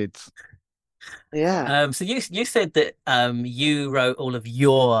the kids. Yeah. So you said that you wrote all of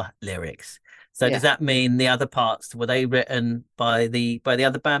your lyrics. So does that mean the other parts, were they written by the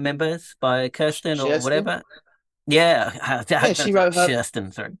other band members, by Kirsten or whatever? Yeah, she wrote her.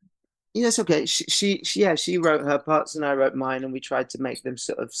 Kirsten, sorry. Yeah, it's okay. She wrote her parts and I wrote mine, and we tried to make them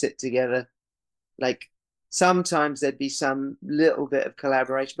sort of sit together. Like sometimes there'd be some little bit of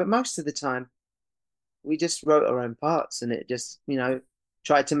collaboration, but most of the time we just wrote our own parts, and it just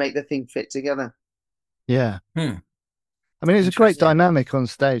tried to make the thing fit together. Yeah. I mean, it's a great dynamic on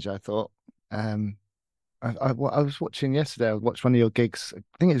stage, I thought. I was watching yesterday. I watched one of your gigs. I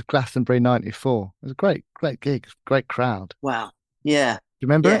think it was Glastonbury '94. It was a great gig, great crowd. Wow. Yeah. Do you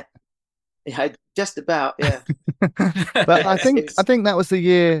remember it? Yeah, just about. Yeah. But I think that was the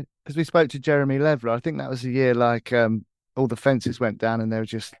year, because we spoke to Jeremy Leveler. I think that was the year like all the fences went down and there were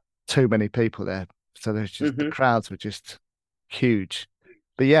just too many people there. So there's just the crowds were just huge.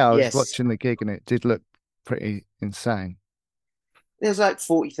 But yeah, I was watching the gig and it did look pretty insane. There's like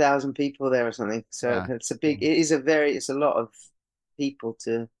 40,000 people there or something. So it's a lot of people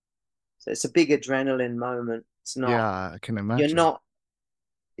so it's a big adrenaline moment. It's not, I can imagine.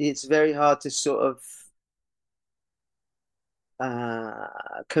 It's very hard to sort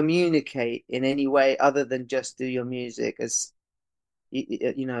of communicate in any way other than just do your music. As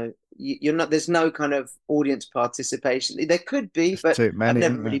you're not, there's no kind of audience participation. There could be, but I've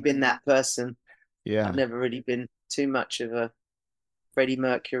never really been that person. Yeah. I've never really been too much of a Freddie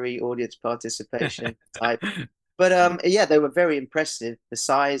Mercury audience participation type, but they were very impressive. The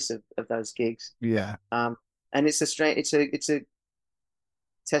size of those gigs, and it's a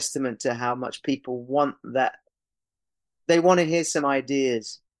testament to how much people want that. They want to hear some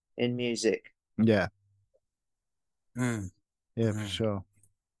ideas in music. Yeah, for sure.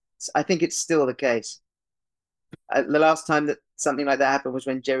 I think it's still the case. The last time that something like that happened was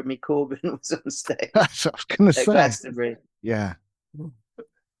when Jeremy Corbyn was on stage. That's what I was going to say. Glastonbury. Yeah.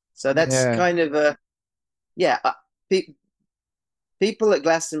 So that's kind of people at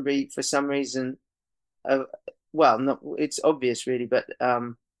Glastonbury for some reason, it's obvious really, but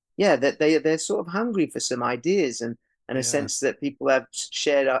that they're sort of hungry for some ideas and a sense that people have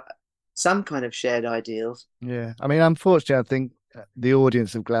some kind of shared ideals. Yeah, I mean, unfortunately, I think the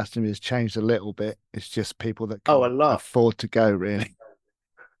audience of Glastonbury has changed a little bit. It's just people that can afford to go, really.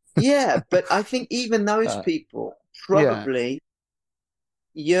 Yeah, but I think even those people probably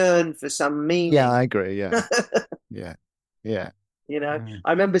yearn for some meaning. Yeah, I agree. Yeah. Yeah.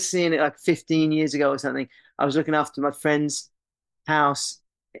 I remember seeing it like 15 years ago or something. I was looking after my friend's house,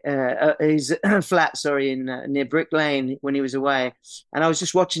 his flat, in near Brick Lane when he was away, and I was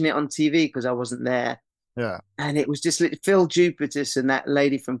just watching it on TV because I wasn't there. Yeah. And it was just Phil Jupitus and that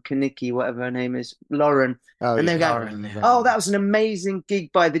lady from Kaniki, whatever her name is, Lauren. Oh, and they're going, that was an amazing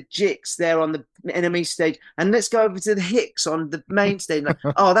gig by the Jicks there on the enemy stage. And let's go over to the Hicks on the main stage. Like,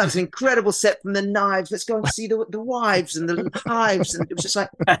 that was an incredible set from the Knives. Let's go and see the Wives and the Hives. And it was just like,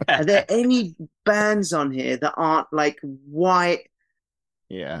 are there any bands on here that aren't like white,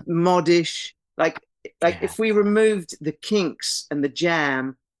 modish? Like, like Yeah. if we removed the Kinks and the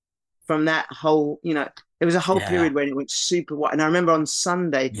Jam from that whole, there was a whole Yeah. period when it went super white. And I remember on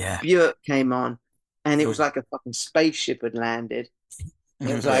Sunday, Yeah. Björk came on, and it was like a fucking spaceship had landed.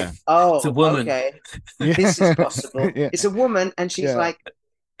 It was like, Yeah. oh, It's a woman. okay, Yeah. this is possible. Yeah. It's a woman, and she's Yeah. like,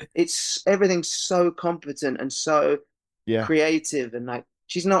 everything's so competent and so Yeah. creative, and like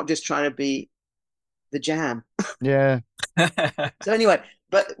she's not just trying to be the Jam. Yeah. So anyway,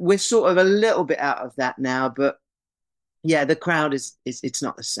 but we're sort of a little bit out of that now. But yeah, the crowd is it's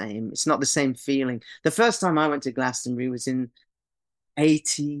not the same. It's not the same feeling. The first time I went to Glastonbury was in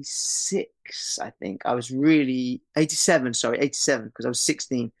 86, I think. I was really 87, sorry, 87, because I was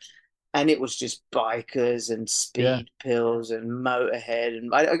 16. And it was just bikers and speed pills and Motorhead and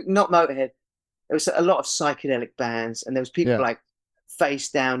not Motorhead. There was a lot of psychedelic bands, and there was people like face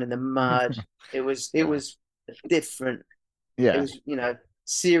down in the mud. It was different. Yeah. It was,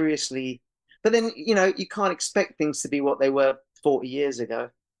 seriously. But then, you can't expect things to be what they were 40 years ago.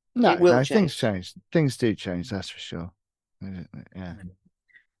 No, It will no, change. things change. Things do change, that's for sure. Yeah.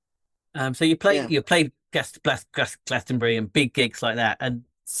 So you played Glastonbury and big gigs like that, and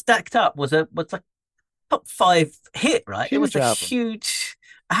Stacked Up was like top 5 hit, right? Huge it was a album. huge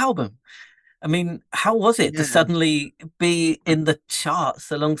album. I mean, how was it to Yeah. suddenly be in the charts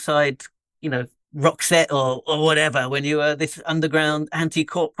alongside, Roxette or whatever, when you were this underground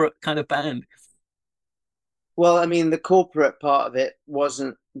anti-corporate kind of band? Well, I mean, the corporate part of it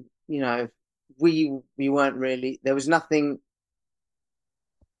wasn't, we weren't really, there was nothing,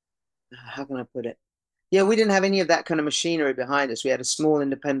 how can I put it? Yeah, we didn't have any of that kind of machinery behind us. We had a small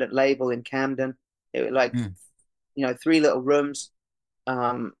independent label in Camden. It was like, 3 little rooms.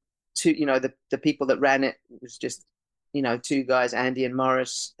 Two, the people that ran it was just, 2 guys, Andy and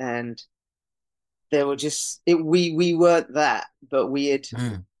Morris, and they were just we weren't that, but we had.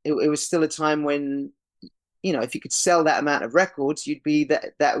 It was still a time when, if you could sell that amount of records, you'd be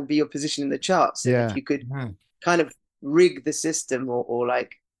that would be your position in the charts. And if you could kind of rig the system or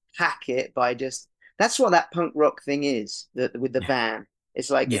like hack it by just, that's what that punk rock thing is, with the van. It's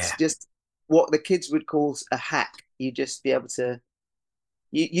like it's just what the kids would call a hack. You just be able to.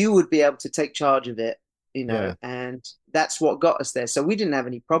 You would be able to take charge of it, and that's what got us there. So we didn't have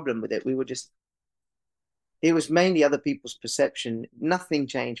any problem with it. We were just, it was mainly other people's perception. Nothing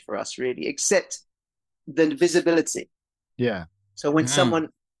changed for us really, except the visibility. Yeah. So when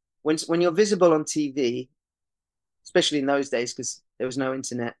when you're visible on TV, especially in those days, because there was no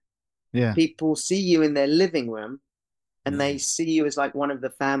internet, people see you in their living room, and they see you as like one of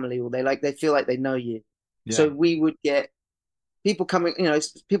the family, or they feel like they know you. Yeah. So we would get people coming,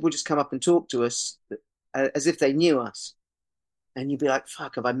 people would just come up and talk to us as if they knew us. And you'd be like,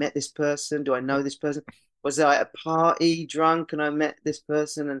 fuck, have I met this person? Do I know this person? Was I at a party drunk and I met this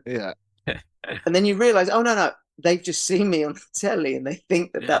person? And and then you realize, oh, no, they've just seen me on the telly and they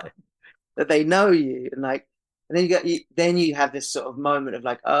think that they know you. And like, and then you have this sort of moment of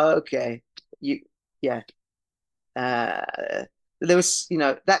like, oh, okay, there was,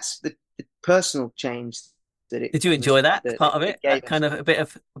 that's the personal change. Did you enjoy that part of it? That kind of a bit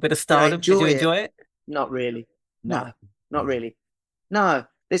of stardom. Did you enjoy it? Not really. No, not really. No,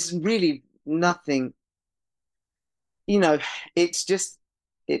 there's really nothing. It's just,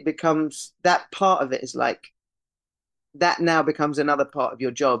 it becomes, that part of it is like, that now becomes another part of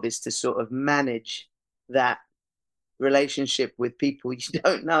your job, is to sort of manage that relationship with people you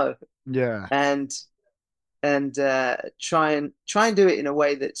don't know. Yeah. And try and do it in a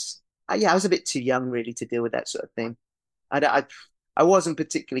way that's, I was a bit too young really to deal with that sort of thing. I wasn't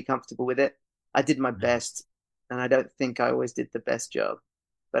particularly comfortable with it. I did my best, and I don't think I always did the best job,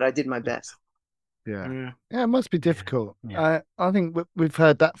 but I did my best. Yeah, it must be difficult. Yeah. I think we've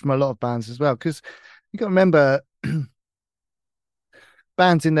heard that from a lot of bands as well, because you got to remember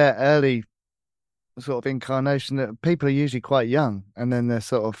bands in their early sort of incarnation, that people are usually quite young, and then they're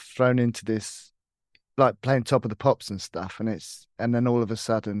sort of thrown into this, like playing Top of the Pops and stuff, and then all of a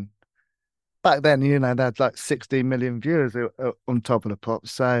sudden, back then, they had like 16 million viewers on Top of the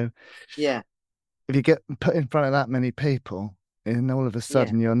Pops. So yeah, if you get put in front of that many people, and all of a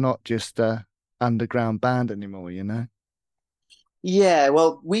sudden you're not just a underground band anymore, Yeah,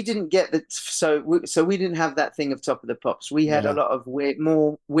 well, we didn't get so we didn't have that thing of Top of the Pops. We had a lot of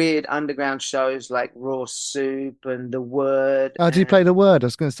more weird underground shows like Raw Soup and The Word. Oh, did you play The Word? I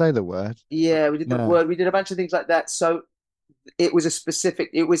was going to say The Word. Yeah, we did The Word. We did a bunch of things like that. So it was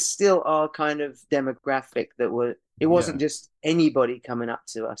it was still our kind of demographic it wasn't just anybody coming up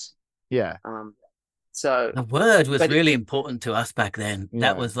to us. Yeah. So The Word was really important to us back then.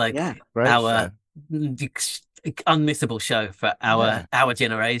 That was like our unmissable show for Yeah. our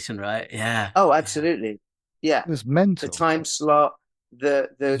generation, right? Yeah. Oh, absolutely. Yeah. It was The mental. time slot, the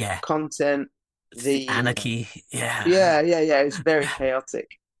Yeah. content, the anarchy. Yeah. yeah. It was very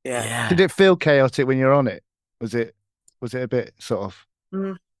chaotic. Yeah. Yeah. Did it feel chaotic when you're on it? Was it a bit sort of?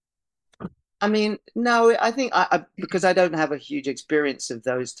 Mm. I mean, no, I think I because I don't have a huge experience of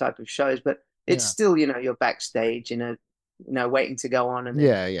those type of shows, but it's Yeah. still, you're backstage, waiting to go on, and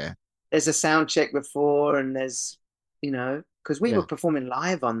then Yeah. there's a sound check before, and there's, because we Yeah. were performing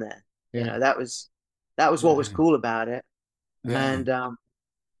live on there. Yeah. That was what was cool about it. Yeah. And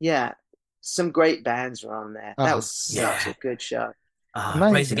yeah, some great bands were on there. That Oh, was such a good show.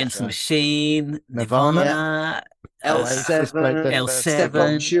 Amazing Rage Against the show. Machine, Nirvana. L7,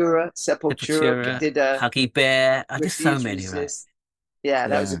 L7, Sepultura did Huggy Bear. Just so Refuse many, right? Resist. Yeah,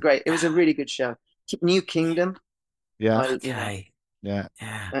 that was it was a really good show. New Kingdom. Yeah. Okay. Yeah.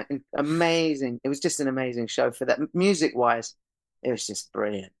 Amazing. It was just an amazing show for that. Music wise, it was just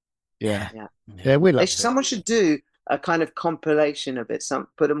brilliant. Yeah. Yeah. We loved it. Someone should do a kind of compilation of it.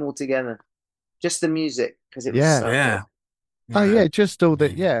 Put them all together. Just the music, because it was so good. Oh yeah, just all the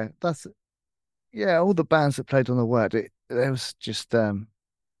all the bands that played on the Word. There was just and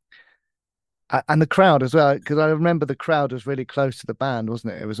the crowd as well, because I remember the crowd was really close to the band,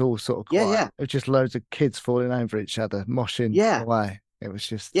 wasn't it? It was all sort of quiet. Yeah. It was just loads of kids falling over each other, moshing away. It was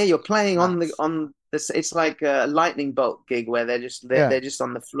just you're playing on this. It's like a lightning bolt gig where they're just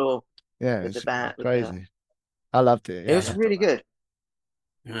on the floor. Yeah, with the band. Crazy. I loved it. It was really good.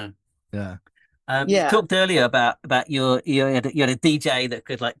 Yeah. You talked earlier about you had a DJ that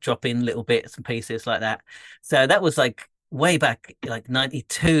could like drop in little bits and pieces like that. So that was like way back, like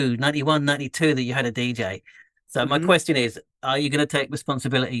 92, 91, 92 that you had a DJ. So my question is, are you going to take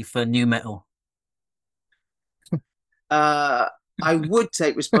responsibility for new metal? I would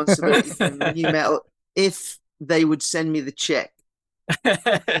take responsibility for new metal if they would send me the check.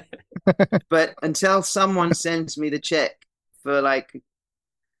 But until someone sends me the check for like,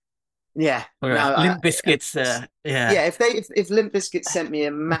 Limp Bizkit's, if Limp Bizkit sent me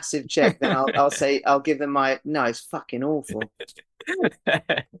a massive check, then I'll give them it's fucking awful. It's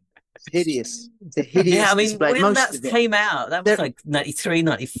hideous. It's a hideous display. When that came out, that was like 93,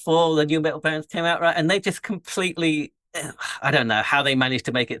 94, the new metal bands came out, right? And they just completely, I don't know how they managed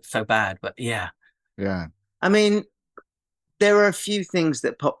to make it so bad, but yeah. I mean, there were a few things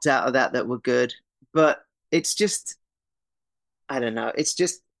that popped out of that were good, but it's just, I don't know. It's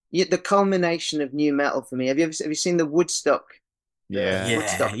just the culmination of new metal for me. Have you seen the Woodstock?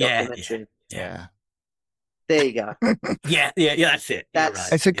 Woodstock documentary. Yeah. There you go. Yeah, that's it.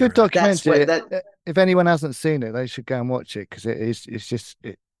 It's a good documentary. If anyone hasn't seen it, they should go and watch it, because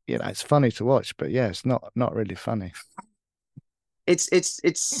it's funny to watch, but it's not really funny.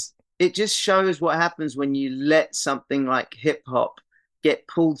 It just shows what happens when you let something like hip hop get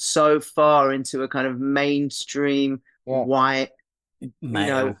pulled so far into a kind of mainstream white,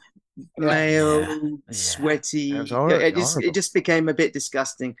 male, sweaty. It just became a bit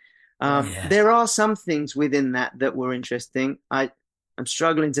disgusting. There are some things within that were interesting. I'm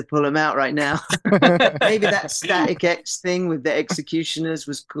struggling to pull them out right now. Maybe that Static X thing with the Executioners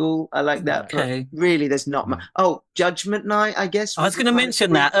was cool. I like that. Okay. But really, there's not much. Oh, Judgment Night, I guess. I was going to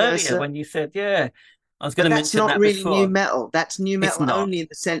mention that earlier when you said, I was going to mention that. That's not really before. new metal. That's new metal only in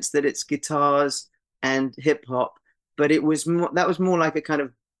the sense that it's guitars and hip hop. But that was more like a kind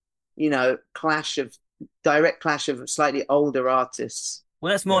of, direct clash of slightly older artists.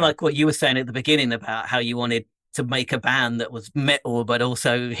 Well, that's more like what you were saying at the beginning about how you wanted to make a band that was metal but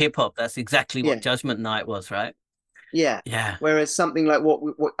also hip hop. That's exactly what Judgment Night was, right? Yeah. Whereas something like what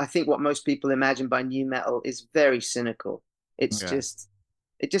I think what most people imagine by new metal is very cynical. It's just,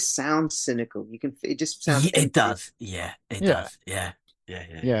 it just sounds cynical. It just sounds. It does. Yeah. It does. Yeah.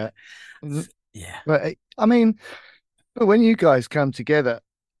 But I mean, when you guys come together,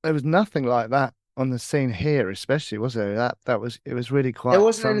 there was nothing like that on the scene here, especially, was there? It was really quite. There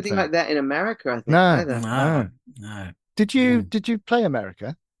wasn't anything like that in America, I think. No. Did you play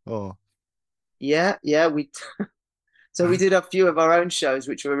America or? Yeah. So we did a few of our own shows,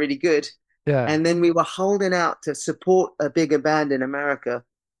 which were really good. Yeah. And then we were holding out to support a bigger band in America,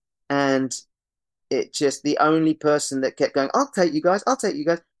 and it just, the only person that kept going, I'll take you guys,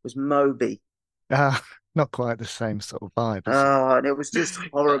 was Moby. Not quite the same sort of vibe. And it was just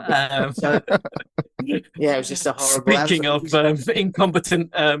horrible. It was just a horrible. Speaking of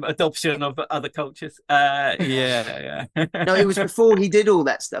incompetent adoption of other cultures, No, it was before he did all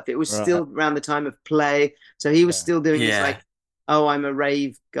that stuff. It was still around the time of Play, so he was still doing his like, I'm a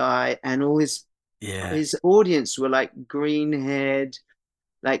rave guy, and all his audience were like green-haired,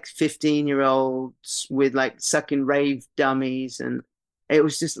 like 15-year-olds with like sucking rave dummies, and it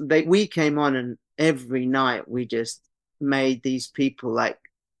was just we came on, and every night we just made these people like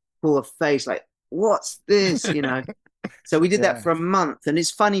pull a face like, what's this, you know? So we did that for a month, and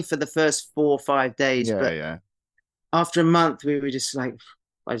it's funny for the first 4 or 5 days, but after a month we were just like,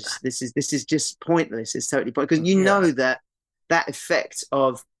 this is just pointless. It's totally pointless, because you know that effect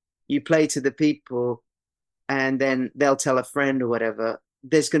of you play to the people and then they'll tell a friend or whatever.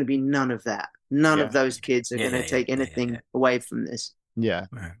 There's going to be none of that. None of those kids are going to take anything away from this. Yeah.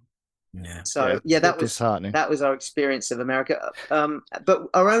 So that was disheartening. That was our experience of America. But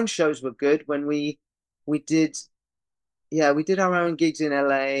our own shows were good when we did our own gigs in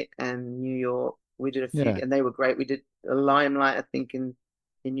LA and New York. We did a few, and they were great. We did a Limelight, I think, in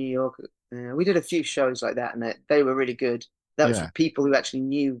New York. We did a few shows like that, and they were really good. That was for people who actually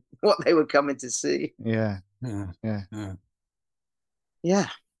knew what they were coming to see. Yeah. There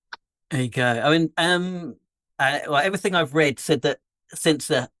you go. I mean, well, everything I've read said that since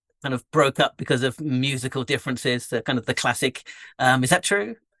the kind of broke up because of musical differences, the kind of the classic. Is that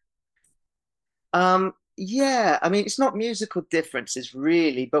true? Yeah, I mean, it's not musical differences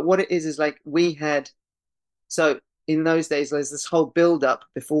really, but what it is like we had. So in those days, there's this whole build up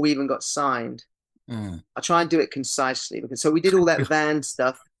before we even got signed. I try and do it concisely, because so we did all that van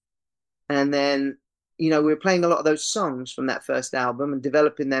stuff, and then we were playing a lot of those songs from that first album and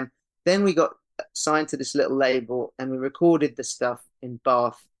developing them. Then we got signed to this little label, and we recorded the stuff in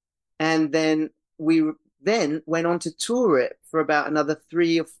Bath, and then we went on to tour it for about another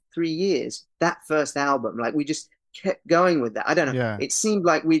 3 years. That first album, like we just kept going with that. I don't know. Yeah. It seemed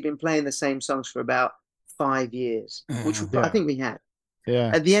like we'd been playing the same songs for about 5 years, which I think we had.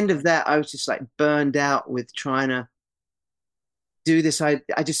 Yeah. At the end of that, I was just like burned out with trying to do this. I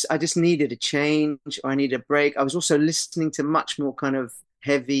just needed a change, or I needed a break. I was also listening to much more kind of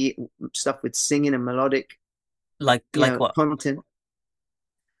heavy stuff with singing and melodic, like what content.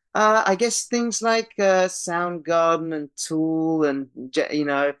 I guess things like Soundgarden and Tool, and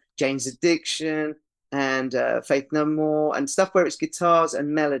Jane's Addiction and Faith No More, and stuff where it's guitars and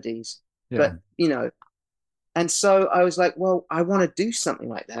melodies. But and so I was like, well, I want to do something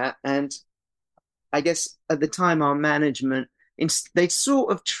like that. And I guess at the time, our management, they sort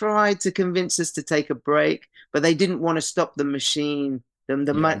of tried to convince us to take a break, but they didn't want to stop the machine,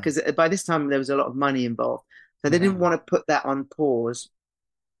 the money, because by this time there was a lot of money involved. So they didn't want to put that on pause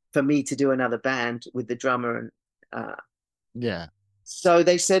for me to do another band with the drummer. And so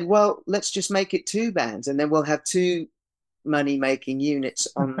they said, well, let's just make it 2 bands, and then we'll have 2 money-making units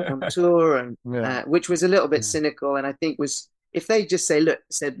on tour, and which was a little bit cynical. And I think was, if they just said,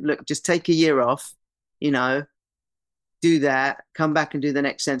 look, just take a year off, do that, come back and do the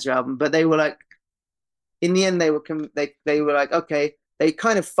next Censor album. But they were like, in the end, they were like, okay. They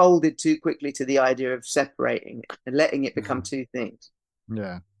kind of folded too quickly to the idea of separating it and letting it become 2 things.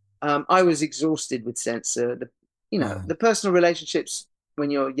 Yeah. I was exhausted with Censor. The personal relationships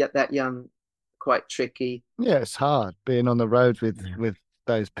when you're that young, quite tricky. Yeah, it's hard being on the road with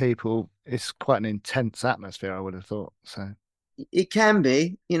those people. It's quite an intense atmosphere, I would have thought. So it can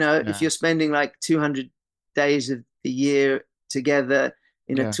be, if you're spending like 200 days of the year together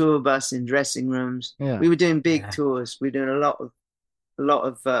in a tour bus in dressing rooms. Yeah. We were doing big tours. We were doing a lot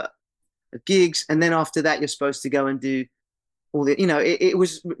of gigs, and then after that, you're supposed to go and do all the. It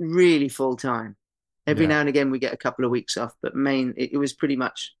was really full time. Every now and again, we get a couple of weeks off, but it was pretty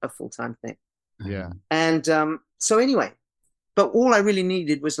much a full time thing. Yeah. And so anyway, but all I really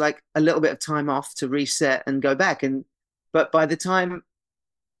needed was like a little bit of time off to reset and go back. But by the time,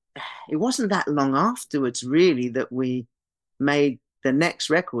 it wasn't that long afterwards, really, that we made the next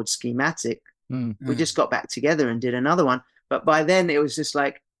record, Schematic. We just got back together and did another one. But by then, it was just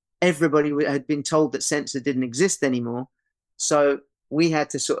like everybody had been told that Censor didn't exist anymore. So we had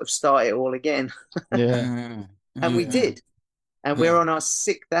to sort of start it all again. Yeah. And we did. And we're on our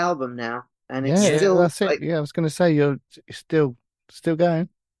 6th album now. And it's still, that's it. I was going to say you're still going.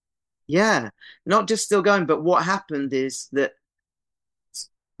 Yeah, not just still going, but what happened is that,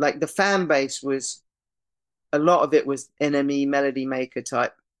 like, the fan base was, a lot of it was NME, Melody Maker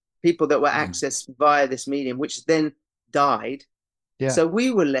type people that were accessed via this medium, which then died. Yeah. So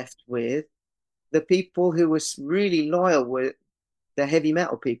we were left with the people who were really loyal, were the heavy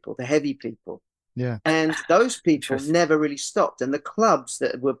metal people, the heavy people. Yeah. And those people never really stopped. And the clubs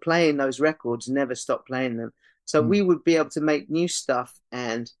that were playing those records never stopped playing them. So we would be able to make new stuff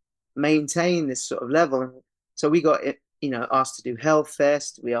and maintain this sort of level. And so we got, asked to do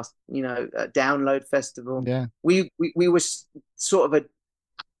Hellfest. We asked, Download Festival. Yeah. We were sort of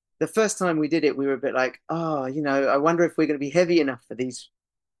the first time we did it, we were a bit like, I wonder if we're going to be heavy enough for these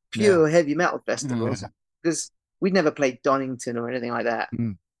pure heavy metal festivals Yeah. because we'd never played Donington or anything like that.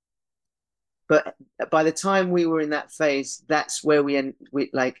 Mm. But by the time we were in that phase, that's where we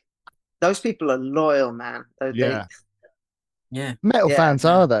like those people are loyal, man. Yeah. Yeah. Metal Yeah. fans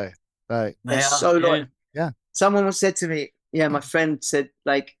are they? Like, They're They so are. loyal. Yeah. Someone once said to me, yeah, my friend said,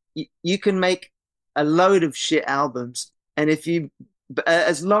 like, you can make a load of shit albums, and if you,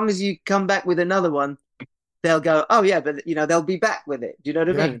 as long as you come back with another one, they'll go, oh yeah, but they'll be back with it. Do you know what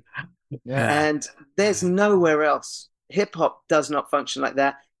I Yeah. mean? Yeah. And there's nowhere else. Hip hop does not function like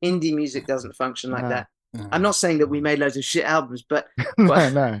that. Indie music doesn't function like No. that. I'm not saying that we made loads of shit albums, but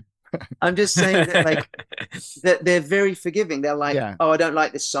No. I'm just saying that like that they're very forgiving. They're like, Yeah. oh, I don't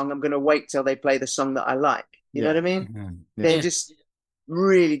like this song. I'm going to wait till they play the song that I like. You know what I mean? They're just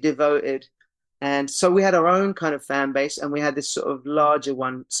really devoted. And so we had our own kind of fan base, and we had this sort of larger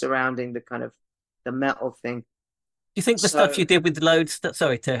one surrounding the kind of the metal thing. Do you think the stuff you did with Lodestar?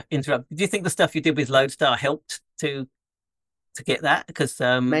 Sorry to interrupt. Do you think the stuff you did with Lodestar helped to get that? Because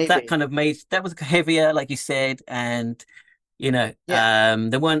that kind of that was heavier, like you said, and there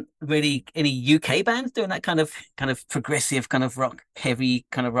weren't really any UK bands doing that kind of progressive kind of rock, heavy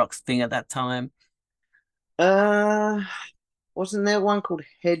kind of rock thing at that time. Wasn't there one called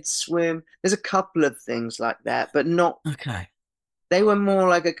Head Swim? There's a couple of things like that, but not. Okay. They were more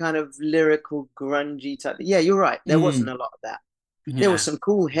like a kind of lyrical, grungy type. Yeah, you're right. There wasn't a lot of that. Yeah. There were some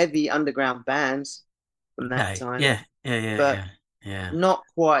cool, heavy underground bands from that time. Yeah. Not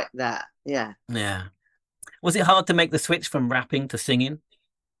quite that. Yeah. Yeah. Was it hard to make the switch from rapping to singing?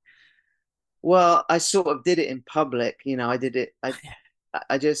 Well, I sort of did it in public. I did it.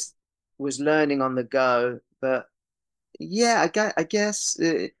 I just was learning on the go. But yeah, I guess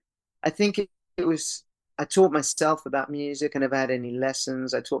I think it was. I taught myself about music. I never had any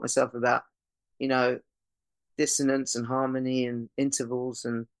lessons. I taught myself about, dissonance and harmony and intervals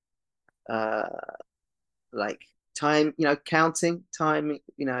and like time, counting time,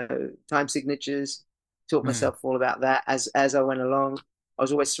 time signatures. Taught myself all about that as I went along. I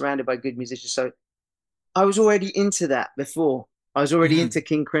was always surrounded by good musicians, so I was already into that before. I was already into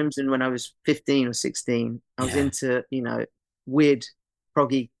King Crimson when I was 15 or 16. I was into, weird,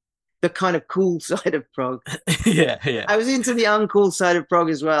 proggy, the kind of cool side of prog. Yeah. I was into the uncool side of prog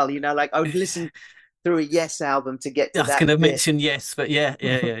as well. Like I would listen through a Yes album to get to that. I was going to mention Yes, but yeah.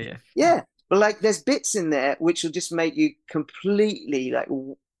 Yeah, but like there's bits in there which will just make you completely like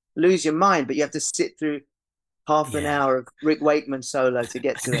lose your mind, but you have to sit through half an hour of Rick Wakeman solo to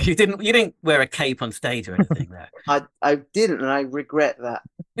get to it. You didn't wear a cape on stage or anything, though. I didn't, and I regret that.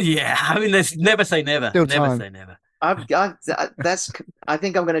 Yeah, I mean, there's never say never. Still never time. say never. I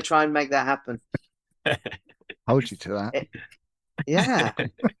think I'm going to try and make that happen. Hold you to that. Yeah,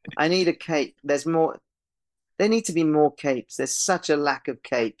 I need a cape. There's more. There need to be more capes. There's such a lack of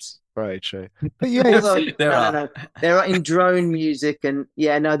capes. Very true. But yeah, although no, there are in drone music, and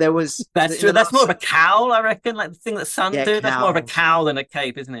there was. That's true. That's more of a cowl, I reckon. Like the thing that Sun do. That's more of a cowl than a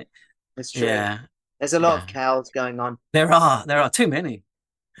cape, isn't it? That's true. Yeah. There's a lot of cowls going on. There are too many.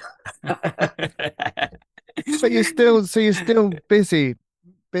 But you're still busy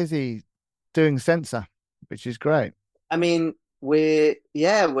doing Censor, which is great. I mean, we're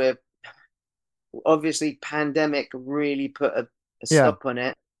obviously pandemic really put a stop on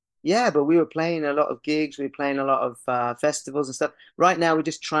it. Yeah, but we were playing a lot of gigs. We were playing a lot of festivals and stuff. Right now, we're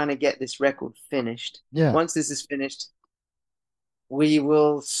just trying to get this record finished. Yeah. Once this is finished, we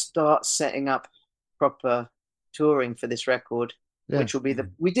will start setting up proper touring for this record, which will be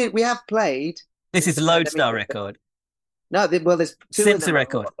we have played. This is a Lodestar record. No, there's two Censor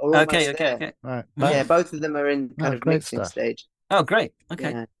record. Okay. Right. Yeah, both of them are in kind of mixing stage. Oh, great.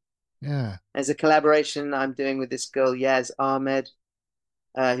 Okay. Yeah. There's a collaboration I'm doing with this girl, Yaz Ahmed,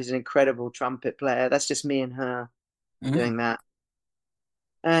 who's an incredible trumpet player. That's just me and her doing that.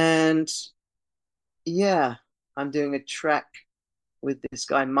 And yeah, I'm doing a track with this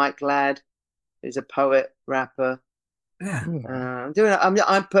guy, Mike Ladd, who's a poet, rapper. Yeah.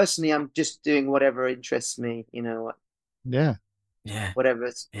 I'm personally, I'm just doing whatever interests me, what. Yeah.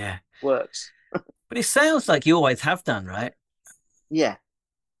 Whatever works. But it sounds like you always have done, right? Yeah.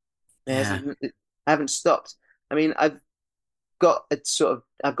 I haven't stopped. I mean, I've got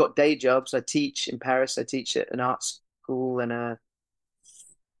day jobs. I teach in Paris. I teach at an art school and a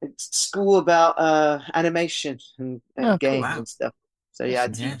school about animation and games and stuff. So I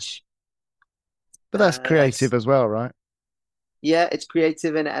teach. But that's creative as well, right? Yeah, it's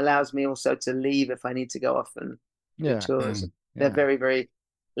creative, and it allows me also to leave if I need to go off and do tours. They're very, very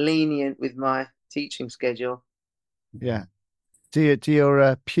lenient with my teaching schedule. Yeah. Do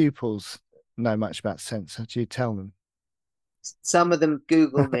your pupils know much about Censor? Do you tell them? some of them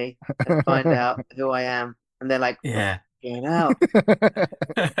Google me and find out who I am, and they're like, Yeah. "Get out."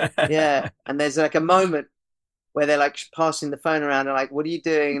 Yeah, and there's like a moment where they're like passing the phone around and like, "What are you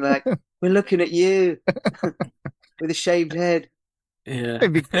doing?" And they're like, "We're looking at you with a shaved head." Yeah.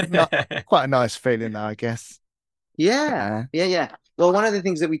 It'd be quite a nice feeling, though, I guess. Yeah. Well, one of the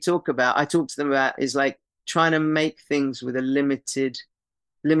things that I talk to them about is like trying to make things with a limited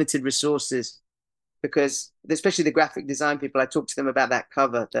resources, because especially the graphic design people, I talk to them about that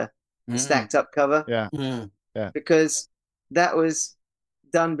cover, the stacked up cover, because that was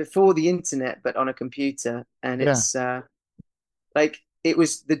done before the internet, but on a computer, and it's like it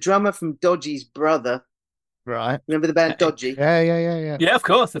was the drummer from Dodgy's brother. Right. Remember the band Dodgy? Yeah. Yeah, of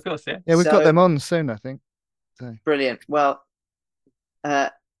course, yeah. Yeah, we've got them on soon, I think. So. Brilliant. Well,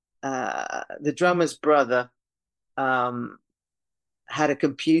 the drummer's brother had a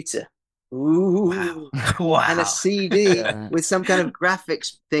computer. Ooh. Wow. And a CD with some kind of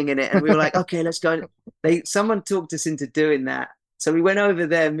graphics thing in it. And we were like, okay, let's go. Someone talked us into doing that. So we went over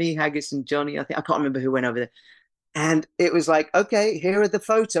there, me, Haggis, and Johnny. I can't remember who went over there. And it was like, okay, here are the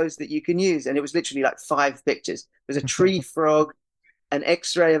photos that you can use. And it was literally like 5 pictures. There was a tree frog, an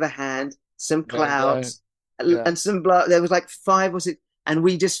X-ray of a hand, some clouds, and some blood. There was like 5 or 6. And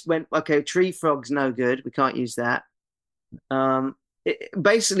we just went, okay, tree frog's no good. We can't use that.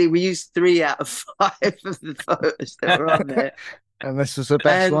 Basically, we used 3 out of 5 of the photos that were on there. And this was the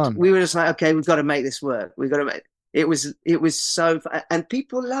best one. We were just like, okay, we've got to make this work. We've got to make it. Was so fun. And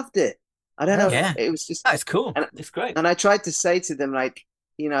people loved it. I don't know. Yeah. It was just, it's cool. It's great. And I tried to say to them, like,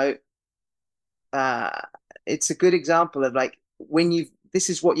 you know, it's a good example of like, when this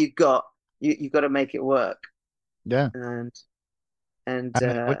is what you've got, you've got to make it work. Yeah. And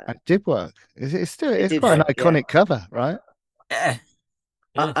it did work. It's quite an iconic cover, right? Yeah.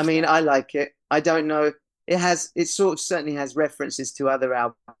 I mean, I like it. I don't know. It sort of certainly has references to other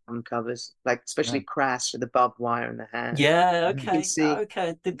album covers, like especially Crass with the barbed wire in the hand. Yeah, okay. You can see,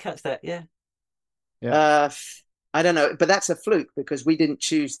 okay, didn't catch that. Yeah. I don't know, but that's a fluke because we didn't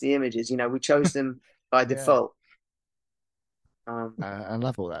choose the images. You know, we chose them by default. I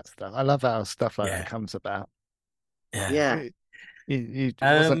love all that stuff. I love how stuff like that comes about. Yeah. Go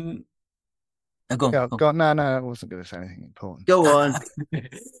on. No, I wasn't going to say anything important. Go on.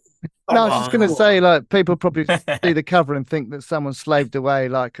 No, I was just going to say, like, people probably see the cover and think that someone slaved away,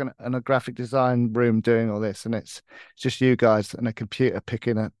 like, in a graphic design room doing all this, and it's just you guys and a computer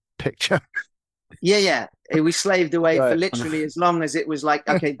picking a picture. Yeah. We slaved away for literally as long as it was like,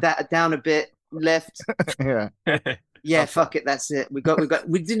 okay, that down a bit, left. Yeah, fuck it, that's it. We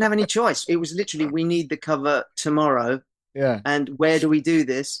didn't have any choice. It was literally, we need the cover tomorrow. Yeah. And where do we do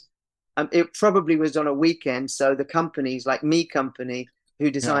this? It probably was on a weekend, so the companies like Me Company, who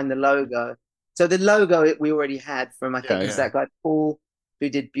designed the logo. So the logo we already had from, I think it's that guy Paul, who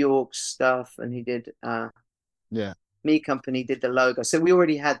did Bjork's stuff, and he did Me Company did the logo. So we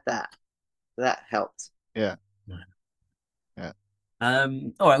already had that. That helped. Yeah. All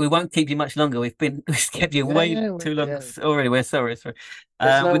right, we won't keep you much longer. We've kept you way too long already. We're sorry. We've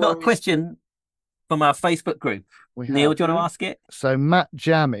got a question from our Facebook group. Neil, do you want to ask it? So Matt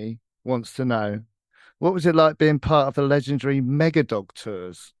Jammy wants to know, what was it like being part of the legendary Megadog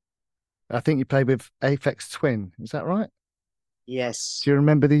tours? I think you played with Aphex Twin. Is that right? Yes. Do you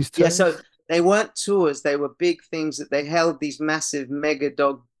remember these tours? Yeah, so they weren't tours. They were big things that they held these massive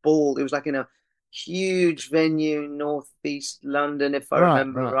Megadog ball. It was like in a huge venue in northeast London, if I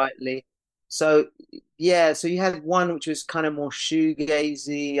remember rightly. So, so you had one which was kind of more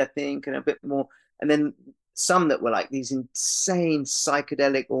shoegazy, I think, and a bit more, and then some that were like these insane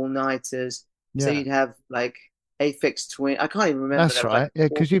psychedelic all-nighters. So you'd have like Aphex Twin. I can't even remember. That's right. Yeah,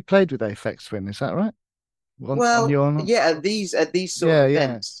 because you played with Aphex Twin. Is that right? At these sort of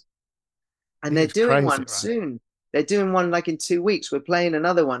events. And they're doing one soon. They're doing one like in 2 weeks. We're playing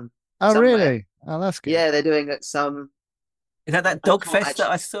another one. Oh, somewhere. Really? Oh, that's good. Yeah, they're doing it some. Is that Dog Fest that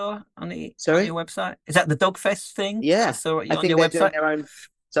I saw on your website? Is that the Dog Fest thing? Yeah, I saw it on your website. Doing their own.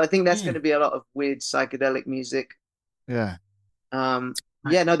 So I think that's Hmm. going to be a lot of weird psychedelic music. Yeah.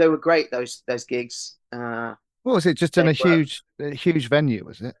 Yeah, no, they were great, those gigs. What was it? Just in a huge venue,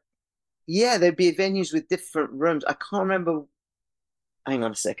 was it? Yeah, there'd be venues with different rooms. I can't remember. Hang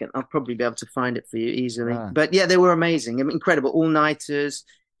on a second. I'll probably be able to find it for you easily. Right. But yeah, they were amazing. I mean, incredible. All-nighters.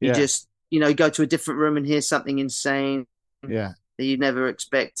 You just, go to a different room and hear something insane. Yeah. That you never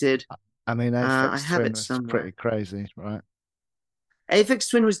expected. I mean, I Aphex have Twin it was somewhere. pretty crazy, right? Aphex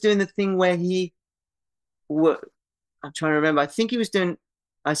Twin was doing the thing where I'm trying to remember. I think he was doing.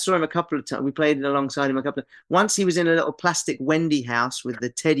 I saw him a couple of times. We played alongside him a couple of. Once he was in a little plastic Wendy house with the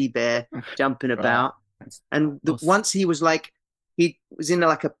teddy bear jumping about. And Awesome. once he was in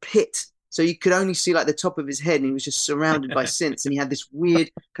like a pit, so you could only see like the top of his head, and he was just surrounded by synths, and he had this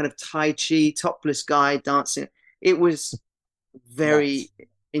weird kind of Tai Chi topless guy dancing. It was very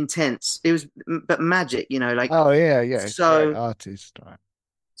intense. It was, but magic, like Oh yeah, yeah. It's a great so artist, right?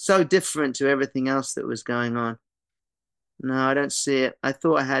 so different to everything else that was going on. No, I don't see it. I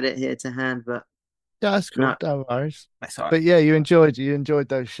thought I had it here to hand, but Yeah, that's cool. no. No worries. That's all right. But yeah, you enjoyed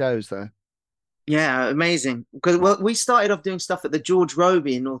those shows though. Yeah, amazing. Because we started off doing stuff at the George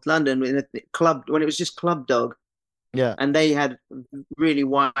Robey in North London in a club when it was just Club Dog, Yeah. and they had a really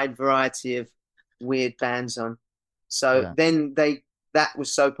wide variety of weird bands on. So Yeah. then that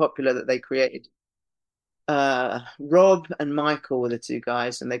was so popular that they created Rob and Michael were the two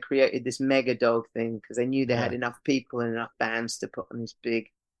guys, and they created this Mega Dog thing because they knew they had enough people and enough bands to put on these big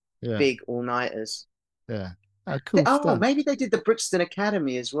all-nighters. Yeah. Oh, cool stuff. Maybe they did the Brixton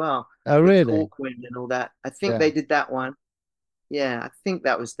Academy as well. Oh, with really? Hawkwind and all that. I think they did that one. Yeah, I think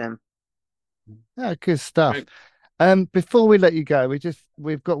that was them. Oh, good stuff. Before we let you go,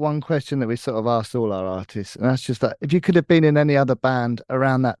 we've got one question that we sort of asked all our artists, and that's just that if you could have been in any other band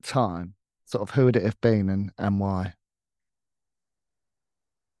around that time, sort of who would it have been and why?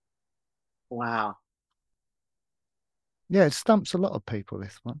 Wow. Yeah, it stumps a lot of people,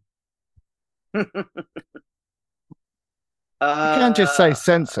 this one. You can't just say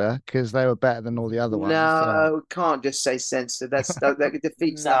Censor because they were better than all the other ones. No, can't just say Censor. That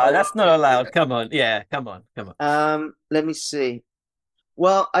defeats No, that. that's not allowed. Come on. Yeah, come on. Let me see.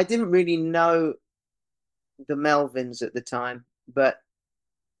 Well, I didn't really know the Melvins at the time, but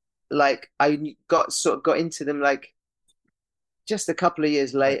like I got into them like just a couple of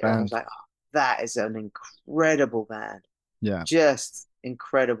years later. I was like, oh, that is an incredible band. Yeah. Just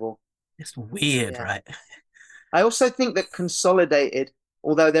incredible. It's weird, right? I also think that Consolidated,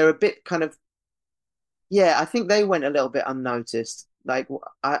 although they're a bit kind of, I think they went a little bit unnoticed. Like,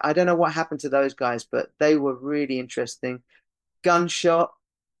 I don't know what happened to those guys, but they were really interesting. Gunshot.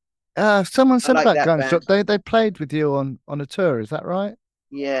 Someone said about Gunshot. Band. They played with you on a tour. Is that right?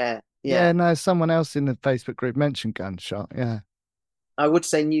 Yeah. No, someone else in the Facebook group mentioned Gunshot. Yeah. I would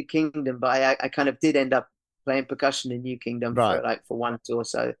say New Kingdom, but I kind of did end up playing percussion in New Kingdom for one tour.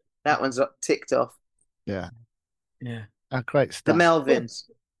 So that one's ticked off. Yeah. Yeah. Great stuff. The Melvins.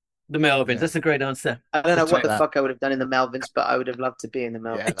 The Melvins. That's a great answer. I don't know what the fuck I would have done in the Melvins, but I would have loved to be in the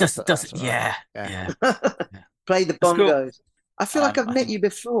Melvins. It doesn't. Yeah. Play the bongos. Cool. I feel like I've met you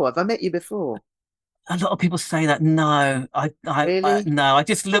before. Have I met you before? A lot of people say that. No, Really? no, I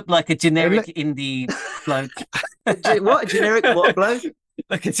just look like a generic indie bloke. What? A generic what bloke?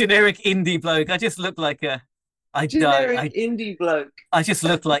 Like a generic indie bloke. I just look like a indie bloke. I just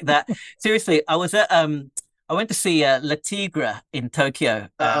look like that. Seriously, I was at I went to see La Tigre in Tokyo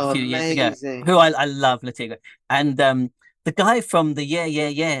a few years ago. Who I love La Tigre, and the guy from the Yeah Yeah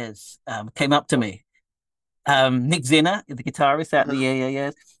Yeahs came up to me. Nick Zinner, the guitarist out of the Yeah Yeah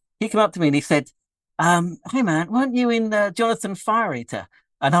Yeahs, he came up to me and he said, "Hey man, weren't you in Jonathan Fire Eater?"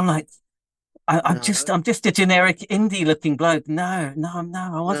 And I'm like, I'm just a generic indie looking bloke. No,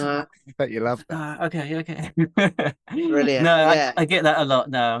 I wasn't. I bet you love that. Okay. Brilliant. No, I get that a lot.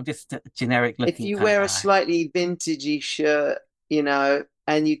 No, I'm just a generic looking. If you wear a slightly vintagey shirt,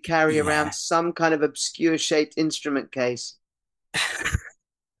 and you carry around some kind of obscure shaped instrument case.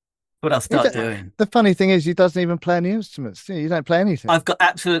 What I'll start doing. The funny thing is, he doesn't even play any instruments. You don't play anything. I've got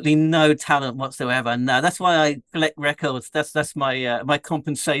absolutely no talent whatsoever. No, that's why I collect records. That's my my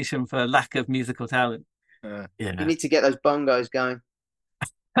compensation for lack of musical talent. You need to get those bongos going.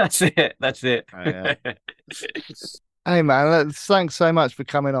 That's it. Oh, yeah. Hey man, thanks so much for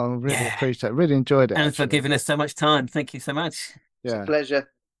coming on. Really appreciate it. Really enjoyed it. And for giving us so much time. Thank you so much. It's a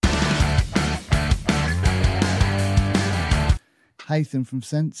pleasure. Haytham from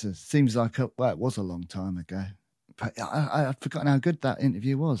Censor. Seems like it was a long time ago, but I've forgotten how good that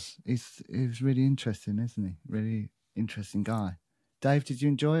interview was. He was really interesting, isn't he? Really interesting guy. Dave, did you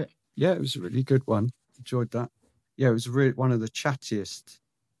enjoy it? Yeah, it was a really good one. Enjoyed that. Yeah, it was really one of the chattiest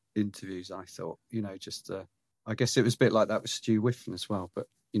interviews, I thought. Just I guess it was a bit like that with Stu Whiffen as well, but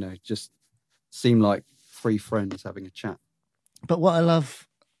just seemed like three friends having a chat. But what I love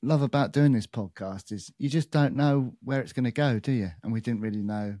about doing this podcast is you just don't know where it's going to go, do you? And we didn't really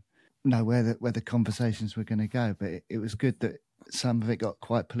know where the conversations were going to go. But it was good that some of it got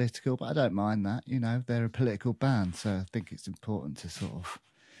quite political. But I don't mind that. They're a political band, so I think it's important to sort of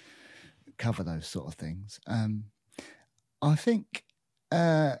cover those sort of things. I think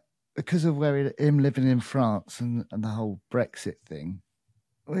because of him living in France and the whole Brexit thing,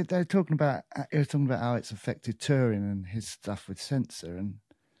 they were talking about how it's affected touring and his stuff with Censor, and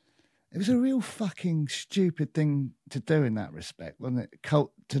It was a real fucking stupid thing to do in that respect, wasn't it?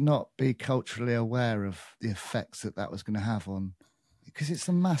 To not be culturally aware of the effects that was going to have on, because it's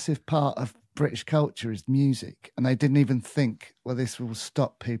a massive part of British culture is music, and they didn't even think, well, this will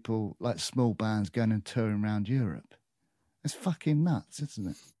stop people like small bands going and touring around Europe. It's fucking nuts, isn't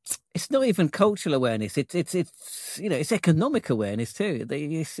it? It's not even cultural awareness. It's it's economic awareness too.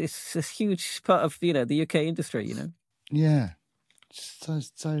 It's a huge part of the UK industry. Yeah.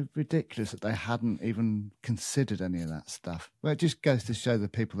 So ridiculous that they hadn't even considered any of that stuff. Well, it just goes to show the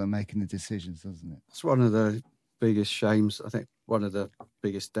people that are making the decisions, doesn't it? It's one of the biggest shames, I think, one of the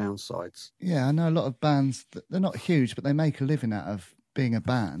biggest downsides. Yeah, I know a lot of bands, they're not huge, but they make a living out of being a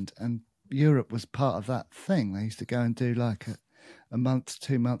band, and Europe was part of that thing. They used to go and do like a month,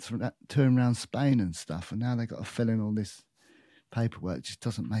 2 months touring around Spain and stuff, and now they've got to fill in all this paperwork. It just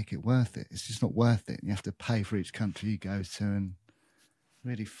doesn't make it worth it. It's just not worth it. You have to pay for each country you go to, and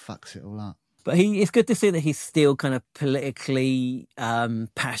really fucks it all up. But it's good to see that he's still kind of politically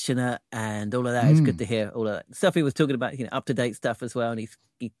passionate and all of that. It's good to hear all of that stuff he was talking about, up-to-date stuff as well, and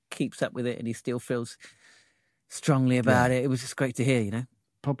he keeps up with it, and he still feels strongly about it. It was just great to hear,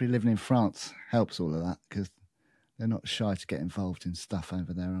 Probably living in France helps all of that, because they're not shy to get involved in stuff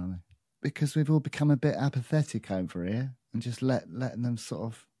over there, are they? Because we've all become a bit apathetic over here and just letting them sort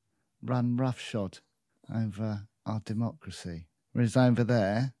of run roughshod over our democracy. Whereas over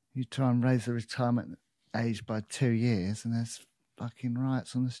there, you try and raise the retirement age by 2 years and there's fucking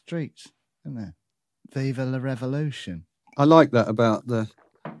riots on the streets, isn't there? Viva la revolution. I like that about the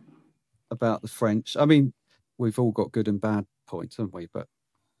French. I mean, we've all got good and bad points, haven't we? But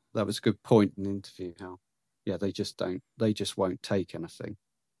that was a good point in the interview, how, they just won't take anything.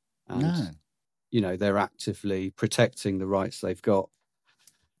 And, they're actively protecting the rights they've got.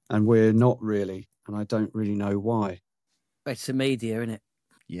 And we're not really, and I don't really know why. It's the media, isn't it?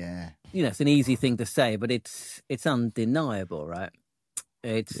 Yeah. It's an easy thing to say, but it's undeniable, right?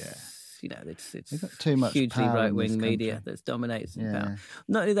 It's got too much hugely power right wing in this media country. that dominates. Yeah.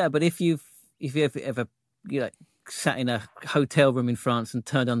 Not only that, but if you ever sat in a hotel room in France and